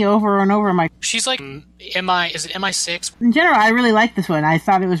Penny over and over. She's like, is it MI6? In general, I really liked this one. I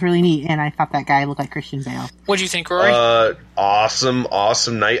thought it was really neat, and I thought that guy looked like Christian Bale. What do you think, Rory? Awesome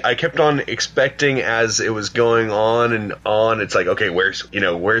night. I kept on expecting as it was going on and on. It's like, okay, where's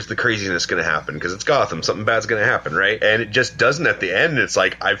the craziness going to happen? Because it's Gotham, something bad's going to happen, right? And it just doesn't at the end. It's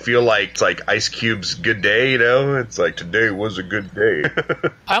like, I feel like it's like Ice Cube's good day, It's like, today was a good day.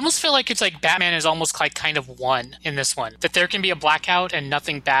 I almost feel like it's like Batman is almost like kind of won in this one. That there can be a blackout and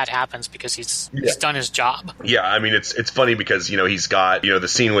nothing bad happens because he's done his job. Yeah, I mean, it's funny because, he's got, the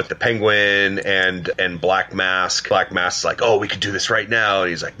scene with the Penguin and Black Mask. Black Mask's like, oh, we could do this right now. And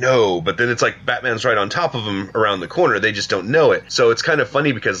he's like, no. But then it's like Batman's right on top of him around the corner. They just don't know it. So it's kind of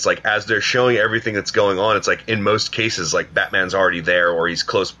funny because it's like as they're showing everything that's going on, it's like in most cases, like Batman's already there or he's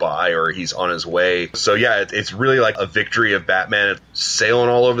close by or he's on his way. So yeah, it's really like a victory of Batman sailing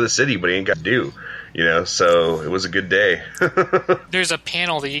all over the city, but he ain't got to do. So it was a good day. There's a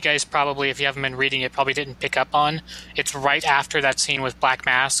panel that you guys probably, if you haven't been reading it, probably didn't pick up on. It's right after that scene with Black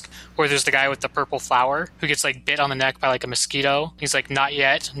Mask, where there's the guy with the purple flower who gets bit on the neck by a mosquito. He's like, not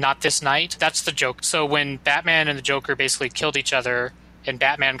yet, not this night. That's the joke. So when Batman and the Joker basically killed each other and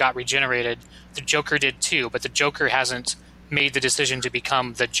Batman got regenerated, the Joker did too, but the Joker hasn't made the decision to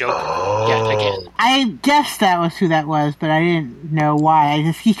become the Joker yet again. I guessed that was who that was, but I didn't know why.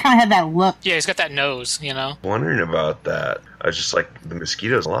 He kind of had that look. Yeah, he's got that nose, Wondering about that. I was just the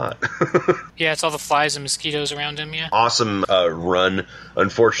mosquitoes a lot. Yeah, it's all the flies and mosquitoes around him, yeah. Awesome run.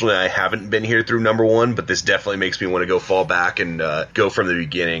 Unfortunately, I haven't been here through number 1, but this definitely makes me want to go fall back and go from the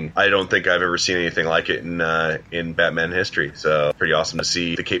beginning. I don't think I've ever seen anything like it in Batman history, so pretty awesome to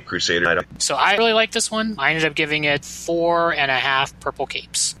see the Cape Crusader item. So I really like this one. I ended up giving it 4.5 purple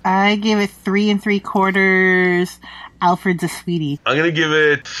capes. I gave it 3 3/4 Alfred's a sweetie. I'm going to give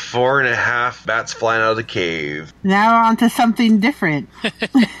it 4.5 bats flying out of the cave. Now on to something different.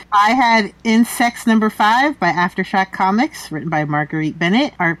 I had Insects number 5 by Aftershock Comics, written by Marguerite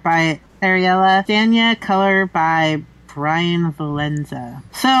Bennett, art by Ariella Dania, color by Brian Valenza.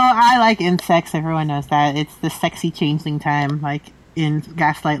 So I like Insects, everyone knows that. It's the sexy changeling time, in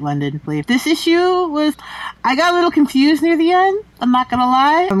Gaslight London, I believe. This issue I got a little confused near the end, I'm not gonna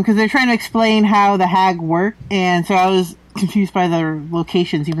lie, because they're trying to explain how the Hag worked, and so I was confused by the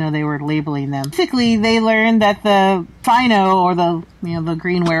locations, even though they were labeling them. Basically, they learned that the Sino, or the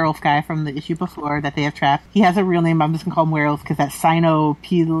green werewolf guy from the issue before that they have trapped, he has a real name. I'm just gonna call him Werewolf because that Sino,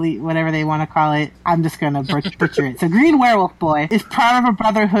 whatever they want to call it, I'm just gonna butcher it. So Green Werewolf Boy is part of a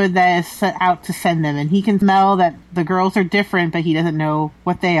brotherhood that is set out to send them, and he can smell that the girls are different, but he doesn't know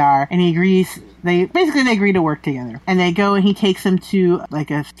what they are, and he agrees. They agree to work together, and they go and he takes them to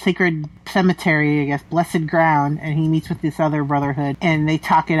a sacred cemetery, I guess, blessed ground, and he meets with this other brotherhood, and they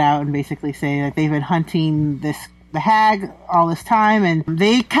talk it out and basically say that they've been hunting the Hag all this time, and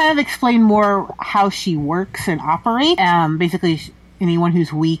they kind of explain more how she works and operates. Basically, anyone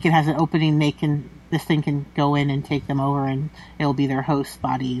who's weak and has an opening, this thing can go in and take them over, and it'll be their host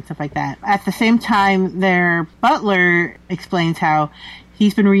body and stuff like that. At the same time, their butler explains how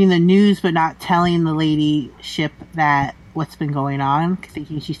he's been reading the news but not telling the ladyship that what's been going on,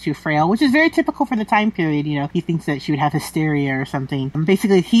 thinking she's too frail, which is very typical for the time period. He thinks that she would have hysteria or something.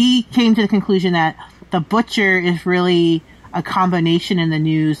 Basically, he came to the conclusion that the butcher is really a combination in the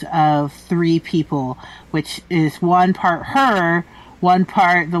news of 3 people, which is one part her, one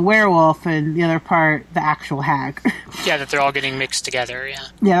part the werewolf, and the other part the actual Hag. Yeah, that they're all getting mixed together, yeah.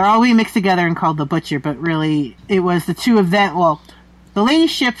 Yeah, they're all being mixed together and called the butcher, but really, it was the 2 of them. Well, the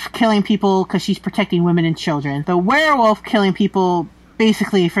ladyship killing people because she's protecting women and children. The werewolf killing people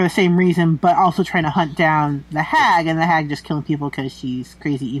basically for the same reason, but also trying to hunt down the Hag, and the Hag just killing people because she's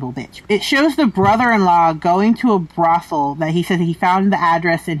crazy evil bitch. It shows the brother-in-law going to a brothel that he said he found the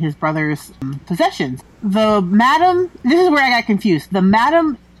address in his brother's possessions. The madam, this is where I got confused. The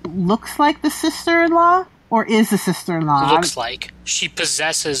madam looks like the sister-in-law, or is the sister-in-law? Looks like. She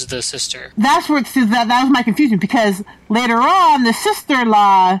possesses the sister. That was my confusion, because later on, the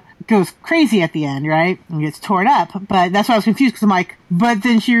sister-in-law goes crazy at the end, right? And gets torn up. But that's why I was confused, because I'm like, but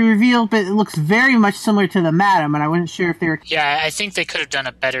then she revealed, but it looks very much similar to the madam, and I wasn't sure if they were... Yeah, I think they could have done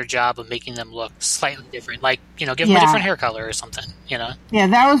a better job of making them look slightly different. Give them a different hair color or something, Yeah,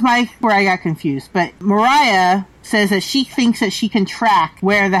 that was where I got confused. But Mariah says that she thinks that she can track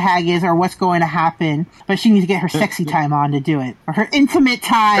where the Hag is or what's going to happen, but she needs to get her sexy time on to do it. Or her intimate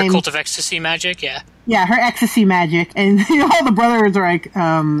time. Her cult of ecstasy magic, yeah. Yeah, her ecstasy magic. And all the brothers are like,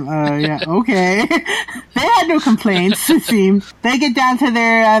 yeah, okay. They had no complaints, it seemed. They get down to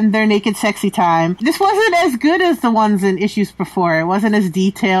their naked sexy time. This wasn't as good as the ones in issues before. It wasn't as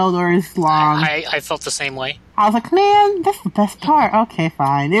detailed or as long. I felt the same way. I was like, man, that's the best part. Okay,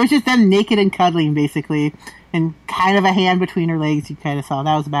 fine. It was just them naked and cuddling, basically. And kind of a hand between her legs, you kind of saw.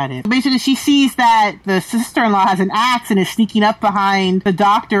 That was about it. Basically, she sees that the sister-in-law has an axe and is sneaking up behind the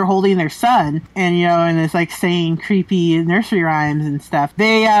doctor holding their son. And, and is saying creepy nursery rhymes and stuff.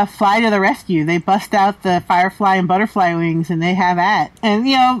 They fly to the rescue. They bust out the firefly and butterfly wings and they have at. And,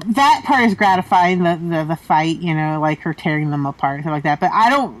 that part is gratifying, the fight, her tearing them apart, stuff like that. But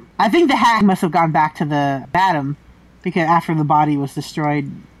I think the Hag must have gone back to the madam, because after the body was destroyed.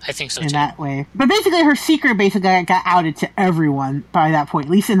 I think so, in too. that way. But basically, her secret got outed to everyone by that point,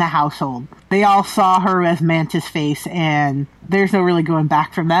 at least in the household. They all saw her as Mantis Face, and there's no really going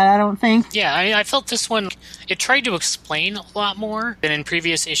back from that, I don't think. Yeah, I felt this one, it tried to explain a lot more than in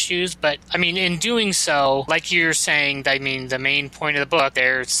previous issues, but, I mean, in doing so, like you're saying, I mean, the main point of the book,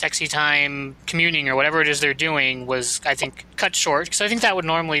 their sexy time communing or whatever it is they're doing was, I think, cut short, because I think that would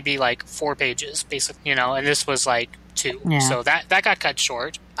normally be like 4 pages, basically, and this was like 2. Yeah. So that got cut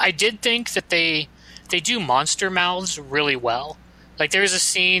short. I did think that they do monster mouths really well. Like, there's a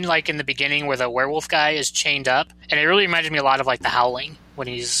scene, like, in the beginning where the werewolf guy is chained up, and it really reminded me a lot of, like, The Howling, when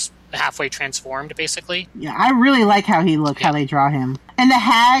he's halfway transformed, basically. Yeah, I really like how he looks, how they draw him. And the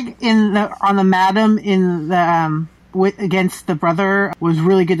hag on the madam in the against the brother was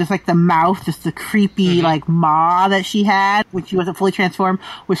really good. Just like the mouth, just the creepy like maw that she had when she wasn't fully transformed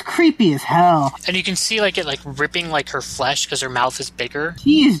was creepy as hell. And you can see like it like ripping like her flesh because her mouth is bigger.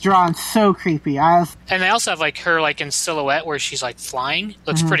 She is drawn so creepy. And they also have like her like in silhouette where she's like flying.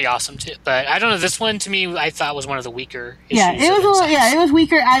 Looks pretty awesome too. But I don't know. This one to me I thought was one of the weaker issues. Yeah, it was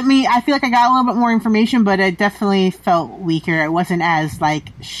weaker. I mean, I feel like I got a little bit more information, but it definitely felt weaker. It wasn't as like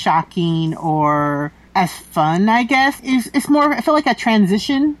shocking or as fun, I guess. It's more, I feel like a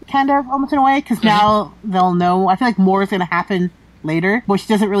transition, kind of, almost in a way, because now they'll know. I feel like more is going to happen later, which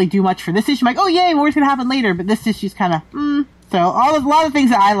doesn't really do much for this issue. I'm like, oh yay, more is going to happen later, but this issue's kind of, So a lot of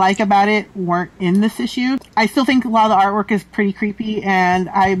things that I like about it weren't in this issue. I still think a lot of the artwork is pretty creepy, and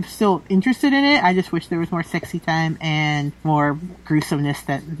I'm still interested in it. I just wish there was more sexy time and more gruesomeness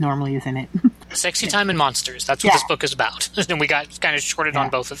that normally is in it. Sexy time and monsters. That's what this book is about. And we got kind of shorted on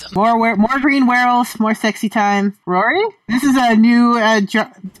both of them. More green werewolves, more sexy time. Rory, this is a new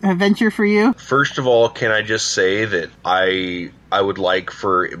adventure for you. First of all, can I just say that I would like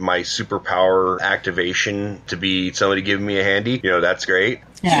for my superpower activation to be somebody giving me a handy. That's great.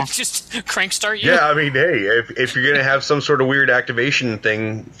 Yeah. Just crank start you? Yeah, I mean, hey, if you're going to have some sort of weird activation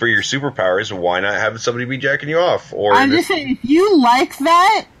thing for your superpowers, why not have somebody be jacking you off? Or I'm just saying, if you like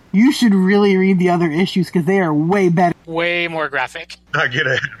that, you should really read the other issues because they are way better. Way more graphic. Not get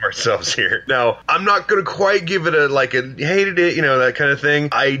ahead of ourselves here. Now, I'm not going to quite give it a hated it, that kind of thing.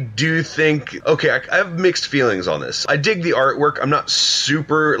 I do think, I have mixed feelings on this. I dig the artwork. I'm not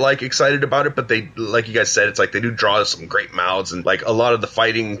super, excited about it, but they, like you guys said, it's like they do draw some great mouths, and, a lot of the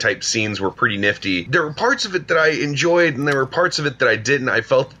fighting type scenes were pretty nifty. There were parts of it that I enjoyed, and there were parts of it that I didn't. I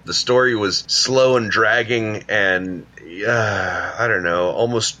felt that the story was slow and dragging, and I don't know,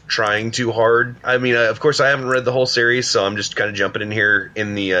 almost trying too hard. I mean, of course, I haven't read the whole series, so I'm just kind of jumping in here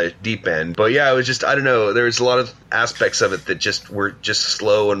in the deep end. But yeah, it was just, I don't know, there was a lot of aspects of it that just were just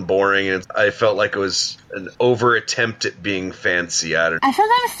slow and boring, and I felt like it was an over attempt at being fancy. I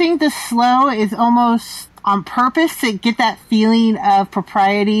sometimes think the slow is almost on purpose to get that feeling of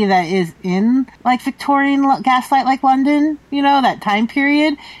propriety that is in, Victorian gaslight, London, that time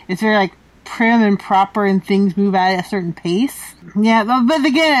period. It's very, prim and proper and things move at a certain pace. Yeah, but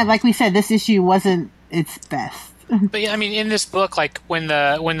again, like we said, this issue wasn't its best. But yeah, I mean, in this book, when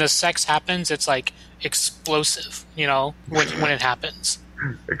the sex happens, it's explosive, when it happens.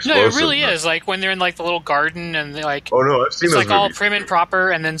 Explosive. No, it really is. When they're in the little garden and they oh no, I've seen it's those all movies. prim and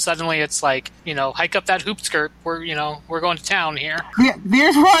proper, and then suddenly it's hike up that hoop skirt. We're going to town here. Yeah,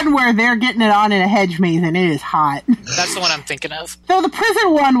 there's one where they're getting it on in a hedge maze and it is hot. That's the one I'm thinking of. So the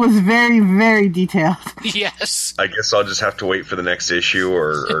prison one was very, very detailed. Yes. I guess I'll just have to wait for the next issue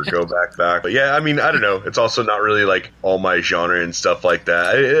or go back. But yeah, I mean, I don't know. It's also not really all my genre and stuff like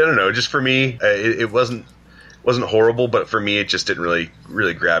that. I don't know. Just for me, it wasn't horrible, but for me, it just didn't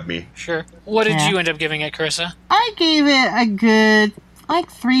really grab me. Sure. What did you end up giving it, Carissa? I gave it a good,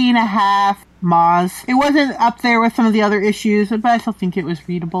 3.5 Moz. It wasn't up there with some of the other issues, but I still think it was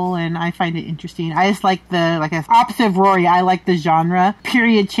readable, and I find it interesting. I just like the, opposite of Rory, I like the genre.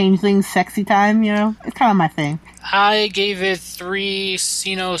 Period changeling, sexy time, It's kind of my thing. I gave it 3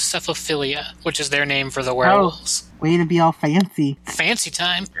 Cynocephalia, which is their name for the werewolves. Way to be all fancy. Fancy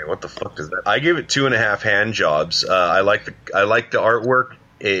time. Yeah, what the fuck is that? I gave it 2.5 hand jobs. I like the artwork.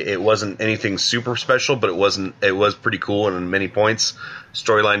 It wasn't anything super special, but it was pretty cool in many points.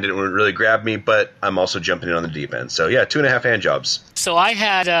 Storyline didn't really grab me, but I'm also jumping in on the deep end. So yeah, 2.5 hand jobs. So I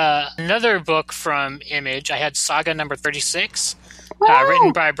had another book from Image. I had Saga number 36.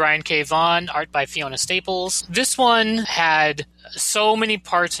 Written by Brian K. Vaughan, art by Fiona Staples. This one had so many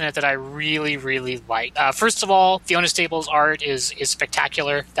parts in it that I really, really liked. First of all, Fiona Staples' art is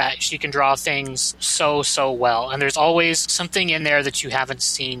spectacular, that she can draw things so well. And there's always something in there that you haven't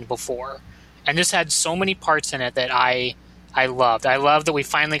seen before. And this had so many parts in it that I loved. I loved that we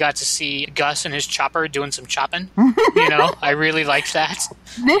finally got to see Gus and his chopper doing some chopping. I really liked that.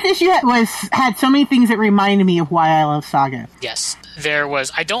 This issue had so many things that reminded me of why I love Saga. Yes.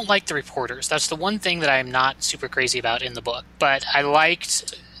 I don't like the reporters. That's the one thing that I'm not super crazy about in the book. But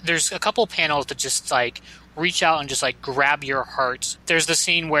there's a couple panels that just like reach out and just like grab your heart. There's the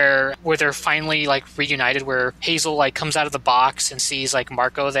scene where they're finally like reunited, where Hazel like comes out of the box and sees like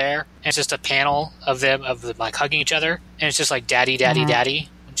Marco there. And it's just a panel of them like hugging each other. And it's just like daddy, daddy, daddy.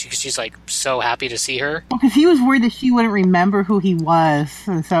 She's like so happy to see her. Because he was worried that she wouldn't remember who he was.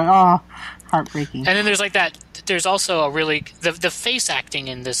 And so, heartbreaking. And then there's like that. There's also a really the face acting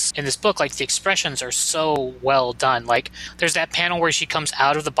in this book. Like the expressions are so well done. Like there's that panel where she comes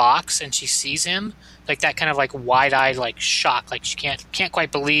out of the box and she sees him. Like that kind of like wide-eyed like shock. Like she can't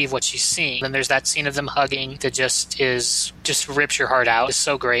quite believe what she's seeing. Then there's that scene of them hugging that just rips your heart out. It's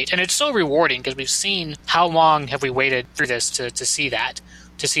so great, and it's so rewarding because we've seen how long have we waited through this to see that.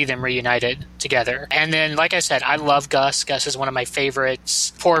 To see them reunited together. And then, like I said, I love Gus. Gus is one of my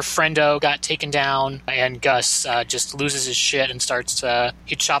favorites. Poor Friendo got taken down, and Gus just loses his shit and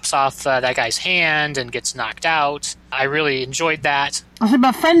he chops off that guy's hand and gets knocked out. I really enjoyed that.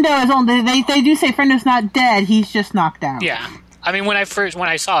 But Friendo is only, they do say Frendo's not dead, he's just knocked out. Yeah. I mean, when I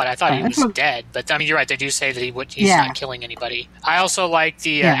saw it, I thought he was dead. But I mean, you're right. They do say that he's not killing anybody. I also like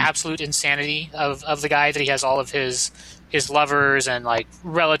the absolute insanity of the guy, that he has all of his lovers and like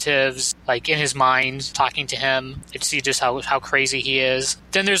relatives like in his mind talking to him to see just how crazy he is.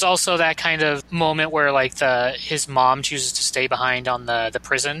 Then there's also that kind of moment where like his mom chooses to stay behind on the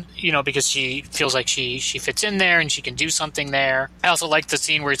prison, because she feels like she fits in there and she can do something there. I also like the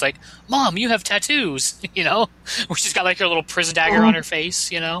scene where he's like, "Mom, you have tattoos," where she's got like her little prison dagger on her face.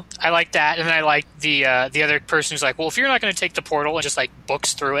 I like that. And then I like the other person who's like, "Well, if you're not going to take the portal," and just like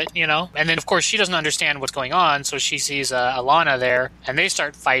books through it, And then of course she doesn't understand what's going on, so she sees Alana there, and they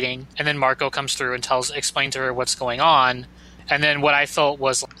start fighting, and then Marco comes through and explains to her what's going on. And then what I felt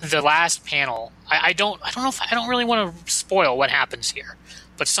was the last panel. I don't really want to spoil what happens here,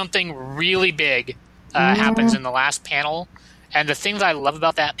 but something really big happens in the last panel. And the thing that I love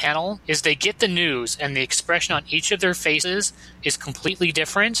about that panel is they get the news, and the expression on each of their faces is completely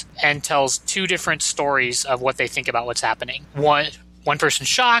different and tells two different stories of what they think about what's happening. One person's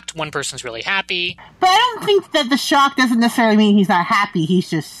shocked, one person's really happy. But I don't think that the shock doesn't necessarily mean he's not happy. He's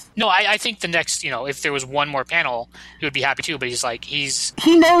just... No, I think the next, if there was one more panel, he would be happy too, but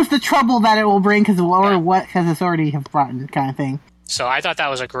he knows the trouble that it will bring because it's already have brought in, kind of thing. So I thought that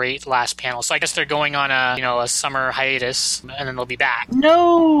was a great last panel. So I guess they're going on a summer hiatus, and then they'll be back.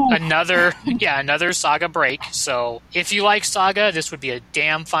 No! Another Saga break. So if you like Saga, this would be a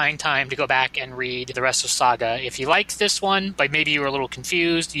damn fine time to go back and read the rest of Saga. If you liked this one, but maybe you were a little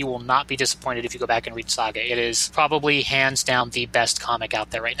confused, you will not be disappointed if you go back and read Saga. It is probably hands down the best comic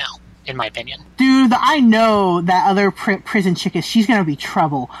out there right now, in my opinion. Dude, I know that other prison chick she's going to be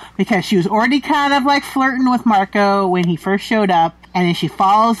trouble, because she was already kind of like flirting with Marco when he first showed up, and then she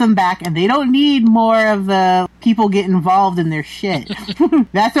follows him back, and they don't need more of the people get involved in their shit.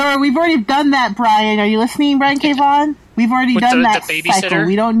 We've already done that, Brian. Are you listening, Brian K. Vaughan? We've already done that cycle.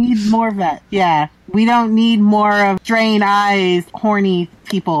 We don't need more of that. Yeah. We don't need more of strained eyes, horny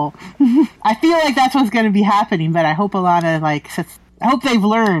people. I feel like that's what's going to be happening, but I hope I hope they've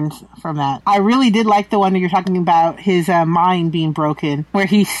learned from that. I really did like the one that you're talking about, his mind being broken, where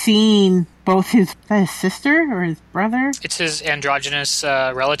he's seen both his sister or his brother? It's his androgynous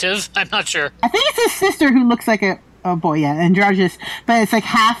relative. I'm not sure. I think it's his sister who looks like androgynous, but it's like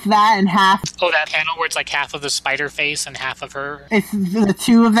half that and half... Oh, that panel where it's like half of the spider face and half of her? It's the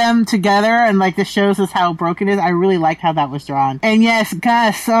two of them together, and like this shows us how broken it is. I really liked how that was drawn. And yes,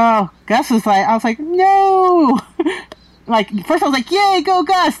 Gus was like, I was like, no! Like, first I was like, yay, go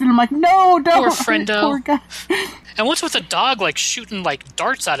Gus! And I'm like, no, don't! Poor Friendo. Poor Gus. And what's with the dog, like, shooting, like,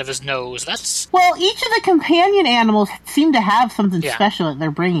 darts out of his nose? Well, each of the companion animals seem to have something special that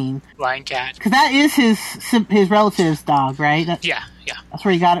they're bringing. Lion cat. Because that is his relative's dog, right? Yeah. That's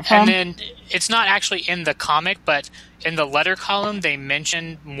where he got it from? And then, it's not actually in the comic, but in the letter column, they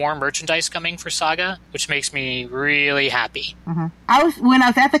mention more merchandise coming for Saga, which makes me really happy. Mm-hmm. When I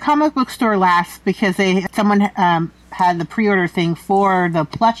was at the comic book store last, because someone had the pre-order thing for the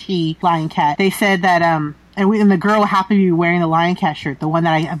plushie Lion Cat, they said that and the girl happened to be wearing the Lion Cat shirt, the one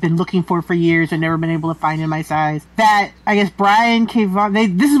that I've been looking for years and never been able to find in my size. That, I guess, Brian K. Vaughan,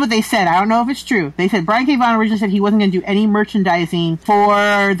 this is what they said. I don't know if it's true. They said Brian K. Vaughan originally said he wasn't going to do any merchandising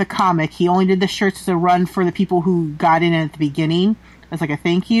for the comic. He only did the shirts as a run for the people who got in at the beginning. as like a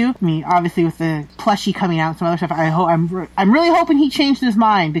thank you. I mean, obviously with the plushie coming out and some other stuff, I'm really hoping he changed his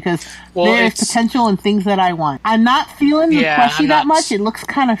mind, because there's potential in things that I want. I'm not feeling the plushie that much. It looks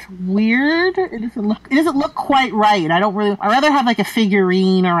kind of weird. It doesn't look quite right. I'd rather have like a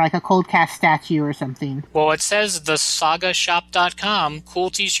figurine or like a cold cast statue or something. Well, it says thesagashop.com. Cool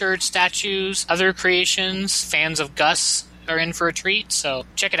t-shirts, statues, other creations. Fans of Gus are in for a treat, so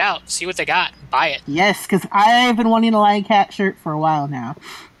check it out. See what they got. Buy it. Yes, because I've been wanting a Lion Cat shirt for a while now.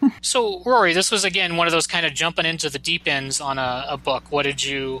 So, Rory, this was, again, one of those kind of jumping into the deep ends on a book. What did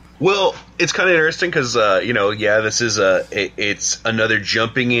you... Well, it's kind of interesting because, this is it's another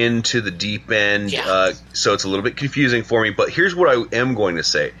jumping into the deep end, so it's a little bit confusing for me, but here's what I am going to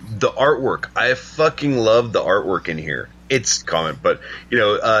say. The artwork. I fucking love the artwork in here. It's common, but,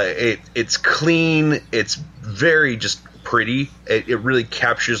 it's clean, it's very just pretty. It really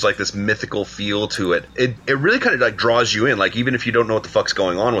captures like this mythical feel to it. It really kind of like draws you in, like even if you don't know what the fuck's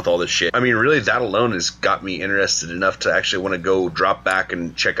going on with all this shit. I mean, really that alone has got me interested enough to actually want to go drop back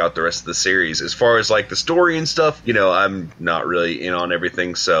and check out the rest of the series. As far as like the story and stuff, I'm not really in on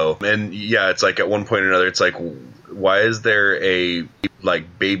everything. So, and yeah, it's like at one point or another, it's like, why is there a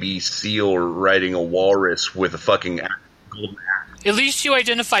like baby seal riding a walrus with a fucking golden axe? At least you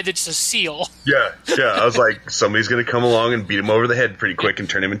identified it's a seal. Yeah. I was like, somebody's going to come along and beat him over the head pretty quick and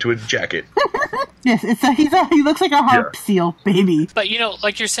turn him into a jacket. Yes, he looks like a harp seal baby. But,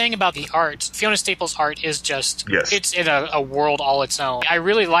 like you're saying about the art, Fiona Staples' art is just, it's in a world all its own. I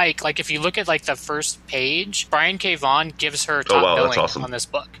really like if you look at, like, the first page, Brian K. Vaughan gives her top billing on this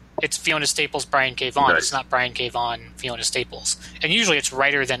book. It's Fiona Staples, Brian K. Vaughan. Nice. It's not Brian K. Vaughan, Fiona Staples. And usually it's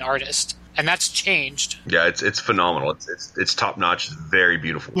writer than artist. And that's changed. Yeah, it's phenomenal. It's top notch. It's very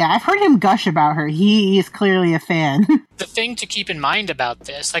beautiful. Yeah, I've heard him gush about her. He is clearly a fan. The thing to keep in mind about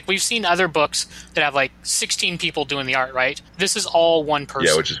this, like we've seen other books that have like 16 people doing the art, right? This is all one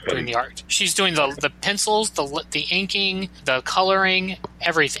person which is funny. Doing the art. She's doing the pencils, the inking, the coloring,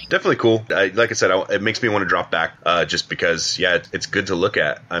 everything. Definitely cool. Like I said, it makes me want to drop back just because, it's good to look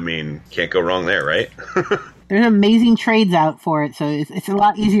at. I mean, can't go wrong there, right? There's amazing trades out for it, so it's a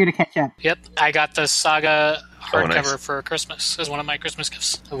lot easier to catch up. Yep, I got the Saga hardcover for Christmas as one of my Christmas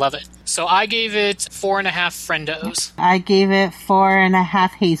gifts. I love it. So I gave it 4.5 friendos. I gave it 4.5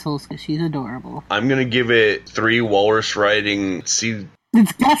 hazels because she's adorable. I'm going to give it 3 walrus riding sea...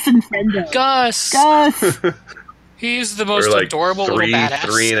 It's Gus and Frendo. Gus! He's the most adorable little badass.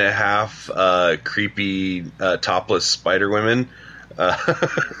 3.5 creepy topless spider women.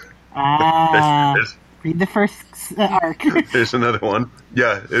 Read the first arc. There's another one.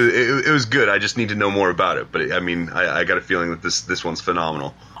 Yeah, it was good. I just need to know more about it. But I got a feeling that this one's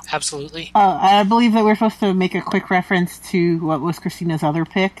phenomenal. Absolutely. I believe that we're supposed to make a quick reference to what was Christina's other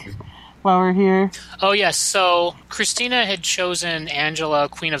pick while we're here. Oh, yes. So Christina had chosen Angela,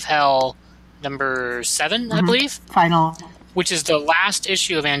 Queen of Hell, number 7, I believe. Final. Which is the last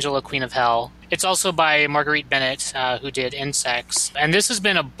issue of Angela, Queen of Hell. It's also by Marguerite Bennett, who did Insects. And this has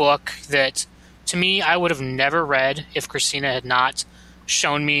been a book that... To me, I would have never read if Christina had not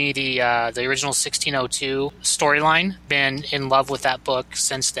shown me the original 1602 storyline. Been in love with that book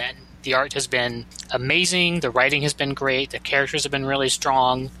since then. The art has been amazing. The writing has been great. The characters have been really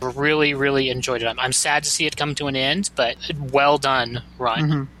strong. Really, really enjoyed it. I'm sad to see it come to an end, but well done run.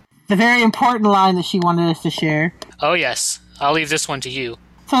 Mm-hmm. The very important line that she wanted us to share. Oh, yes. I'll leave this one to you.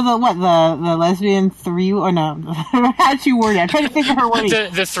 So the lesbian three, or no, how'd you word it? I'm trying to think of her wording.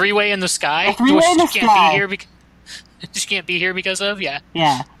 The three-way in the sky? The three-way in the sky. She can't be here because of? Yeah.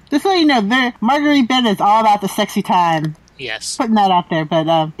 Yeah. Just so you know, Marguerite Bennett is all about the sexy time. Yes. Putting that out there, but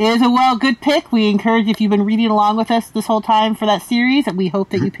it is a good pick. We encourage, if you've been reading along with us this whole time for that series, and we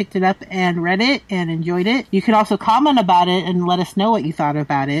hope that you picked it up and read it and enjoyed it. You can also comment about it and let us know what you thought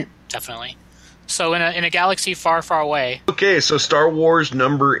about it. Definitely. So in a galaxy far, far away. Okay, so Star Wars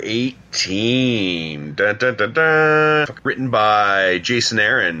number 18. Dun, dun, dun, dun. Written by Jason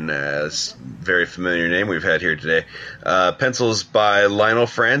Aaron. Very familiar name we've had here today. Pencils by Lionel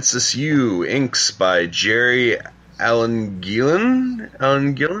Francis Yu. Inks by Jerry Allen Gillen.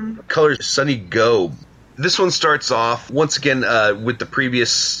 Colors Sunny Go. This one starts off, once again, with the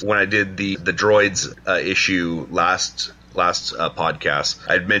previous, when I did the droids issue last podcast,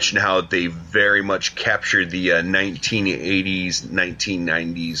 I'd mentioned how they very much captured the 1980s,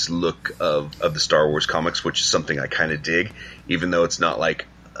 1990s look of the Star Wars comics, which is something I kind of dig, even though it's not like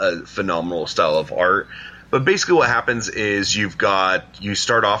a phenomenal style of art. But basically what happens is you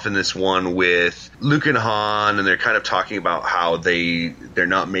start off in this one with Luke and Han, and they're kind of talking about how they're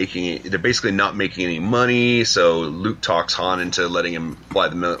basically not making any money, so Luke talks Han into letting him fly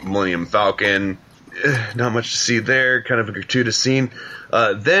the Millennium Falcon. Not much to see there. Kind of a gratuitous scene.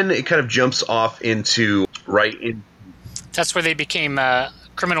 Then it kind of jumps off into That's where they became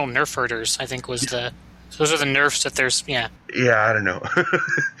criminal nerf herders, I think was the... Those are the nerfs that there's... Yeah, I don't know.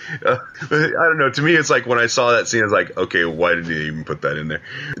 I don't know. To me, it's like when I saw that scene, I was like, okay, why did they even put that in there?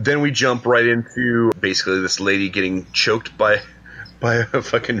 Then we jump right into basically this lady getting choked by a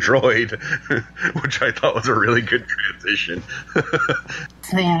fucking droid, which I thought was a really good transition.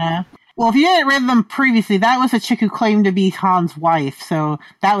 Santa. Well, if you hadn't read them previously, that was a chick who claimed to be Han's wife, so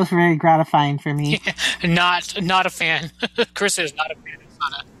that was very gratifying for me. Not a fan. Chris is not a fan of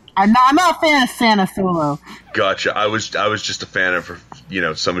Santa. I'm not a fan of Santa Solo. Gotcha. I was just a fan of,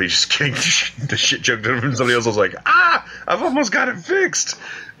 somebody just getting the shit choked out of him. Somebody else was like, I've almost got it fixed.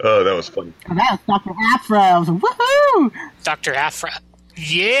 Oh, that was funny. And that was Dr. Aphra. I was like, woohoo! Dr. Aphra.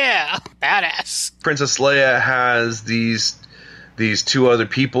 Yeah! Badass. Princess Leia has these two other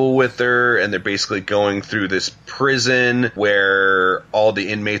people with her, and they're basically going through this prison where all the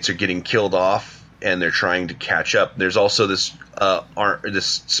inmates are getting killed off, and they're trying to catch up. There's also this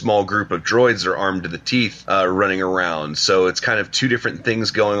small group of droids that are armed to the teeth running around. So it's kind of two different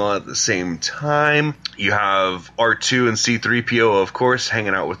things going on at the same time. You have R2 and C-3PO, of course,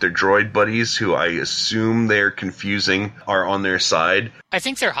 hanging out with their droid buddies, who I assume they're confusing are on their side. I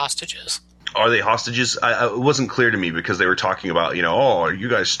think they're hostages. Are they hostages? It wasn't clear to me because they were talking about, you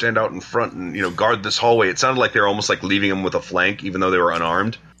guys stand out in front and, guard this hallway. It sounded like they were almost like leaving them with a flank, even though they were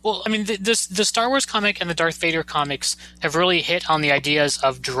unarmed. Well, I mean, the Star Wars comic and the Darth Vader comics have really hit on the ideas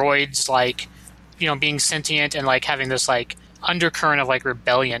of droids, like, being sentient and, like, having this, like, undercurrent of, like,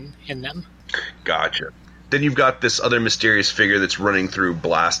 rebellion in them. Gotcha. Then you've got this other mysterious figure that's running through,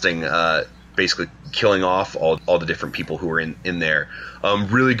 blasting, basically killing off all the different people who are in there.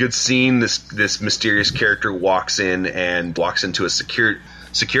 Really good scene. This mysterious character walks in and walks into a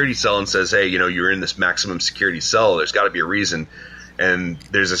security cell and says, hey, you're in this maximum security cell. There's got to be a reason. And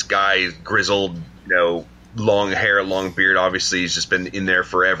there's this guy, grizzled, long hair, long beard. Obviously, he's just been in there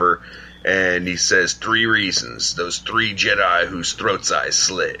forever. And he says 3 reasons. Those 3 Jedi whose throats I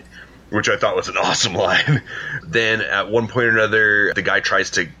slit. Which I thought was an awesome line. Then at one point or another, the guy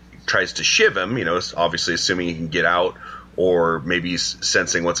tries to shiv him, obviously assuming he can get out, or maybe he's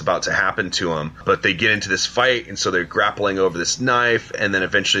sensing what's about to happen to him. But they get into this fight, and so they're grappling over this knife, and then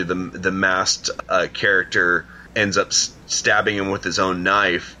eventually the masked character ends up stabbing him with his own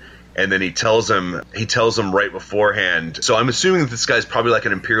knife, and then he tells him right beforehand. So I'm assuming that this guy's probably like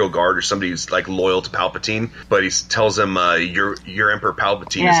an Imperial Guard or somebody who's like loyal to Palpatine, but he tells him, your Emperor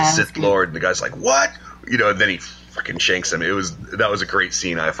Palpatine is a Sith Lord, and the guy's like, what? And then he fucking shanks him. That was a great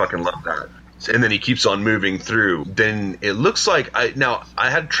scene. I fucking loved that. And then he keeps on moving through. Then it looks like I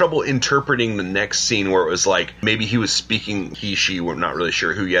had trouble interpreting the next scene where it was like maybe he was speaking, she, we're not really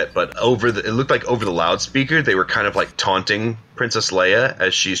sure who yet, but it looked like over the loudspeaker they were kind of like taunting Princess Leia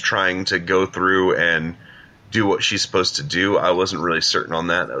as she's trying to go through and do what she's supposed to do. I wasn't really certain on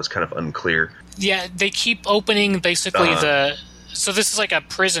that. That was kind of unclear. Yeah, they keep opening basically so this is like a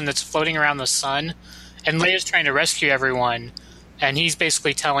prison that's floating around the sun, and Leia's trying to rescue everyone. And he's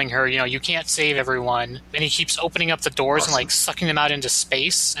basically telling her, you can't save everyone. And he keeps opening up the doors and, like, sucking them out into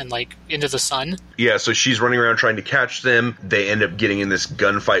space and, like, into the sun. Yeah, so she's running around trying to catch them. They end up getting in this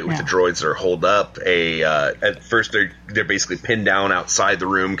gunfight with the droids that are holed up. At first, they're basically pinned down outside the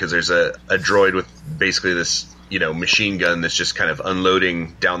room because there's a droid with basically this, machine gun that's just kind of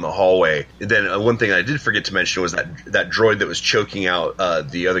unloading down the hallway. And then one thing I did forget to mention was that droid that was choking out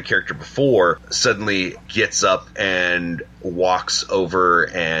the other character before suddenly gets up and walks over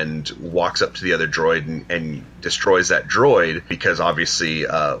and walks up to the other droid and destroys that droid because obviously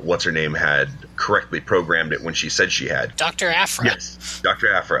what's-her-name had correctly programmed it when she said she had. Dr. Aphra. Yes,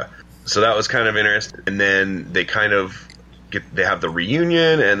 Dr. Aphra. So that was kind of interesting. And then they kind of they have the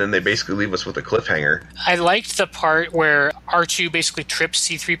reunion, and then they basically leave us with a cliffhanger. I liked the part where R2 basically trips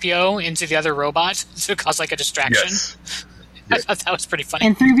C-3PO into the other robot to cause like a distraction. Yes. I thought that was pretty funny.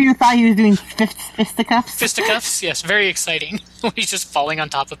 And 3PO thought he was doing fisticuffs. Fisticuffs, yes, very exciting. He's just falling on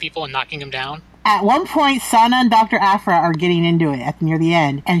top of people and knocking them down. At one point, Sana and Dr. Aphra are getting into it near the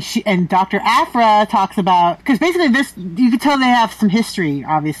end, and Dr. Aphra talks about, because basically this, you can tell they have some history,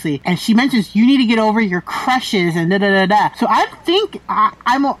 obviously, and she mentions you need to get over your crushes and da da da da. So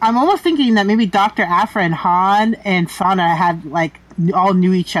I'm almost thinking that maybe Dr. Aphra and Han and Sana had all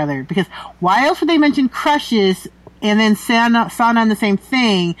knew each other, because why else would they mention crushes? And then Sana on the same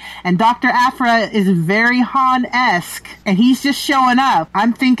thing. And Dr. Aphra is very Han-esque. And he's just showing up.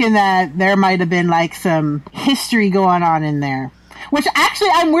 I'm thinking that there might have been some history going on in there. Which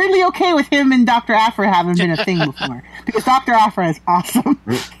actually, I'm weirdly okay with him and Dr. Aphra having been a thing before. Because Dr. Aphra is awesome.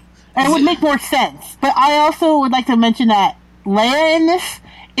 And it would make more sense. But I also would like to mention that Leia in this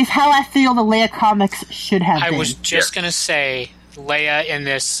is how I feel the Leia comics should have been. I was just going to say, Leia in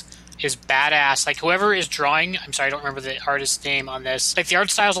this is badass. Like, whoever is drawing, I'm sorry, I don't remember the artist's name on this. Like, the art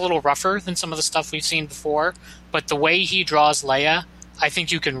style's a little rougher than some of the stuff we've seen before, but the way he draws Leia, I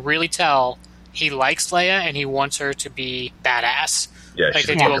think you can really tell he likes Leia and he wants her to be badass. Yeah, like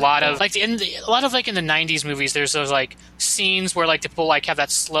they do a lot of like in the 90s movies. There's those like scenes where like the people like have that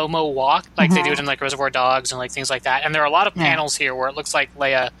slow mo walk, like they do it in like Reservoir Dogs and like things like that. And there are a lot of panels here where it looks like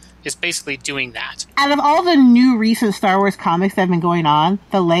Leia is basically doing that. Out of all the new recent Star Wars comics that have been going on,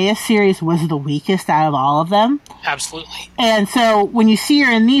 the Leia series was the weakest out of all of them. Absolutely. And so when you see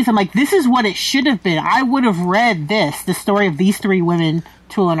her in these, I'm like, this is what it should have been. I would have read this, the story of these three women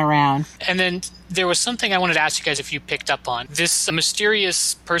tooling around. And then there was something I wanted to ask you guys if you picked up on. This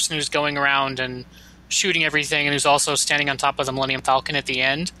mysterious person who's going around and shooting everything and who's also standing on top of the Millennium Falcon at the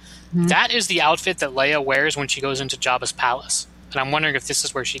end. That is the outfit that Leia wears when she goes into Jabba's palace. And I'm wondering if this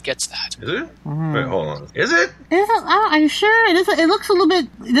is where she gets that. Is it? Wait, hold on. Is it? Are you sure? It looks a little bit...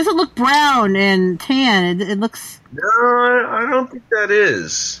 It doesn't look brown and tan. It looks... No, I don't think that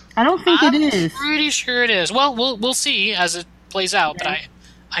is. I don't think it is. I'm pretty sure it is. Well, we'll see as it plays out, but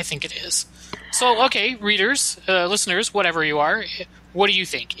I think it is. So, okay, readers, listeners, whatever you are, what do you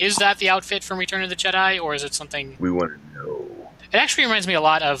think? Is that the outfit from Return of the Jedi, or is it something... We want to know. It actually reminds me a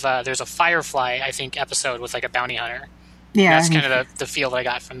lot of, there's a Firefly, I think, episode with like a bounty hunter. Yeah, that's kind of the feel that I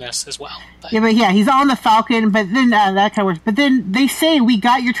got from this as well. But. Yeah, he's on the Falcon, but then that kind of works. But then they say, we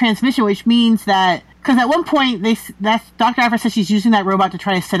got your transmission, which means that... Because at one point, Dr. Aphra says she's using that robot to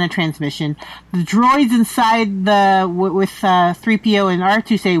try to send a transmission. The droids inside with 3PO and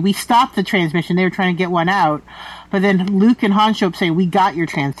R2 say, we stopped the transmission. They were trying to get one out. But then Luke and Han show up saying, we got your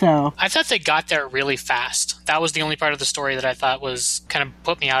so... I thought they got there really fast. That was the only part of the story that I thought was kind of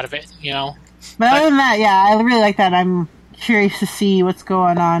put me out of it, you know? But other than that, yeah, I really like that. I'm curious to see what's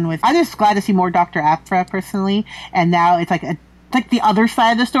going on with... I'm just glad to see more Dr. Aphra, personally. And now it's like the other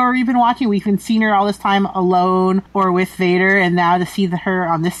side of the story we've been watching. We've been seeing her all this time alone or with Vader, and now to see her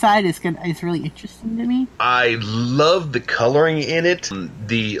on this side is really interesting to me. I love the coloring in it.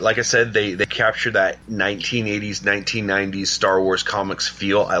 Like I said, they captured that 1980s, 1990s Star Wars comics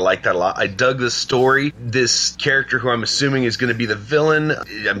feel. I like that a lot. I dug the story. This character, who I'm assuming is going to be the villain,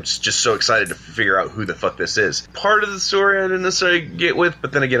 I'm just so excited to figure out who the fuck this is. Part of the story I didn't necessarily get with,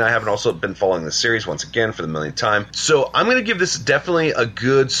 but then again, I haven't also been following the series once again for the millionth time. So I'm going to give this definitely a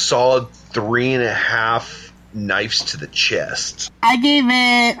good solid 3.5 knives to the chest. I gave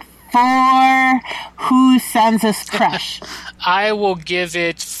it 4 Who Sansa's Crush. I will give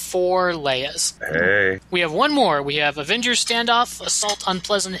it 4 Leias. Hey. We have one more. We have Avengers Standoff, Assault on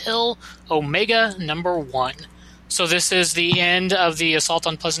Pleasant Hill, Omega #1. So this is the end of the Assault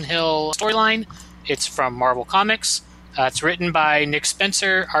on Pleasant Hill storyline. It's from Marvel Comics. It's written by Nick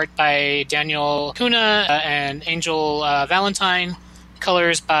Spencer, art by Daniel Acuna and Angel Valentine,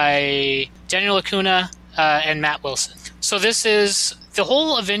 colors by Daniel Acuna and Matt Wilson. So this is the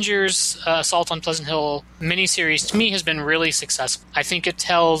whole Avengers Assault on Pleasant Hill miniseries. To me, has been really successful. I think it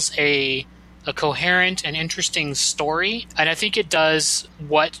tells a coherent and interesting story, and I think it does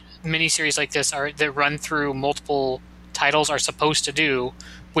what miniseries like this that run through multiple titles are supposed to do,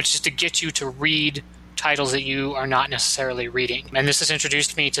 which is to get you to read titles that you are not necessarily reading. And this has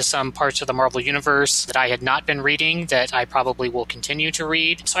introduced me to some parts of the Marvel Universe that I had not been reading that I probably will continue to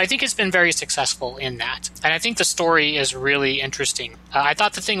read. So I think it's been very successful in that. And I think the story is really interesting. I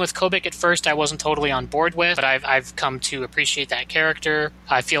thought the thing with Kobik at first I wasn't totally on board with, but I've come to appreciate that character.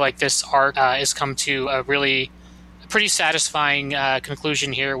 I feel like this arc has come to a pretty satisfying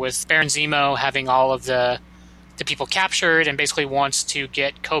conclusion here, with Baron Zemo having all of the people captured and basically wants to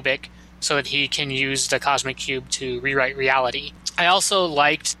get Kobik so that he can use the Cosmic Cube to rewrite reality. I also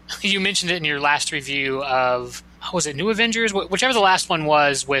liked, you mentioned it in your last review of, was it New Avengers? Whichever the last one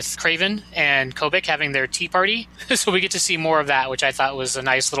was, with Kraven and Kobik having their tea party. So we get to see more of that, which I thought was a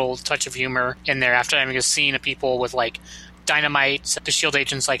nice little touch of humor in there, after having a scene of people with like dynamite, the S.H.I.E.L.D.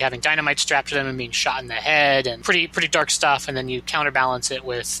 agents like having dynamite strapped to them and being shot in the head, and pretty dark stuff, and then you counterbalance it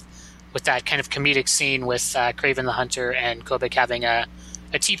with that kind of comedic scene with Kraven the Hunter and Kobik having a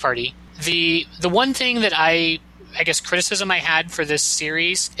tea party. The one thing that I guess criticism I had for this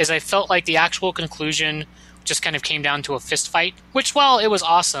series is I felt like the actual conclusion just kind of came down to a fist fight, which, while it was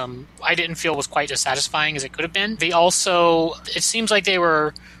awesome, I didn't feel was quite as satisfying as it could have been. It seems like they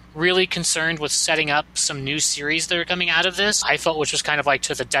were really concerned with setting up some new series that are coming out of this. I felt, which was kind of like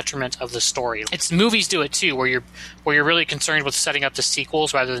to the detriment of the story. It's movies do it too, where you're really concerned with setting up the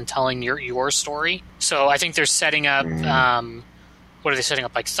sequels rather than telling your story. So I think they're setting up what are they setting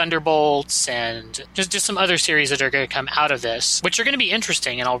up, like Thunderbolts and just some other series that are going to come out of this, which are going to be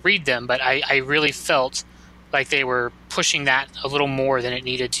interesting, and I'll read them, but I really felt like they were pushing that a little more than it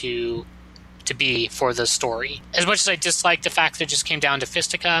needed to be for the story. As much as I disliked the fact that it just came down to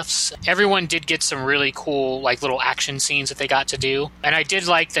fisticuffs, everyone did get some really cool like little action scenes that they got to do. And I did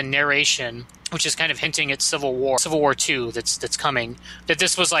like the narration, which is kind of hinting at Civil War II that's coming, that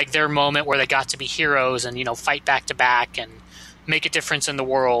this was like their moment where they got to be heroes and, you know, fight back to back and make a difference in the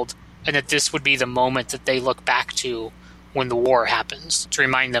world, and that this would be the moment that they look back to when the war happens to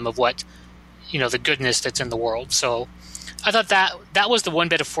remind them of what, you know, the goodness that's in the world. So I thought that was the one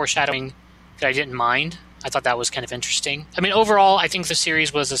bit of foreshadowing that I didn't mind. I thought that was kind of interesting. I mean, overall, I think the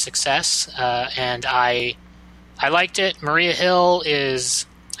series was a success, and I liked it. Maria Hill is...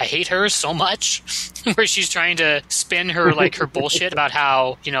 I hate her so much, where she's trying to spin her bullshit about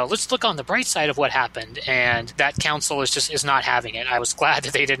how, you know, let's look on the bright side of what happened, and that council is not having it. I was glad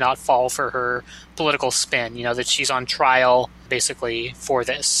that they did not fall for her political spin, you know, that she's on trial basically for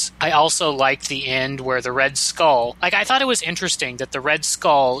this. I also liked the end where the Red Skull, like, I thought it was interesting that the Red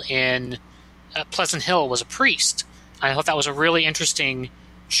Skull in Pleasant Hill was a priest. I thought that was a really interesting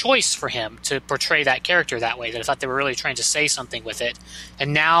choice for him to portray that character that way, that I thought they were really trying to say something with it.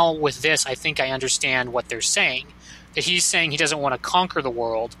 And now with this, I think I understand what they're saying. That he's saying he doesn't want to conquer the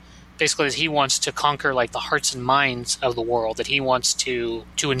world, basically that he wants to conquer like the hearts and minds of the world, that he wants to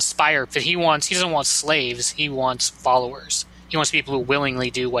inspire, that he doesn't want slaves, he wants followers. He wants people who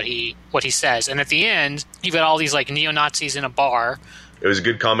willingly do what he says. And at the end, you've got all these like neo-Nazis in a bar. It was a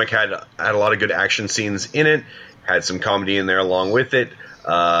good comic, had a lot of good action scenes in it, had some comedy in there along with it.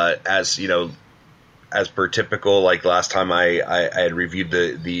 As you know, as per typical, like last time I had reviewed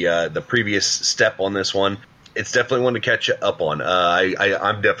the previous step on this one, it's definitely one to catch up on.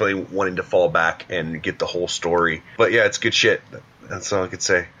 I'm definitely wanting to fall back and get the whole story. But yeah, it's good shit. That's all I could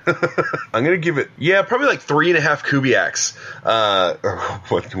say. I'm gonna give it, probably like 3.5 Kubiaks,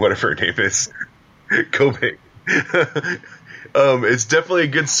 or whatever her name is, Kobe. It's definitely a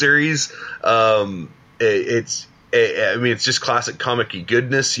good series. It's just classic comic-y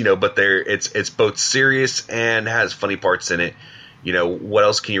goodness, you know, but it's both serious and has funny parts in it. You know, what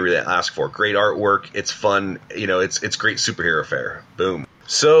else can you really ask for? Great artwork, it's fun, you know, it's great superhero fare. Boom.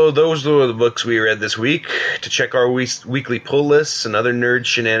 So those were the books we read this week. To check our weekly pull lists and other nerd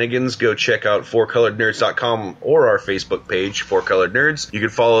shenanigans, go check out fourcolorednerds.com or our Facebook page, Four Colored Nerds. You can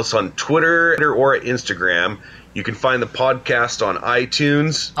follow us on Twitter or Instagram. You can find the podcast on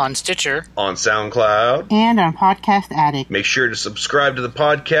iTunes, on Stitcher, on SoundCloud, and on Podcast Addict. Make sure to subscribe to the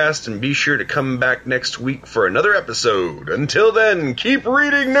podcast and be sure to come back next week for another episode. Until then, keep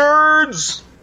reading, nerds!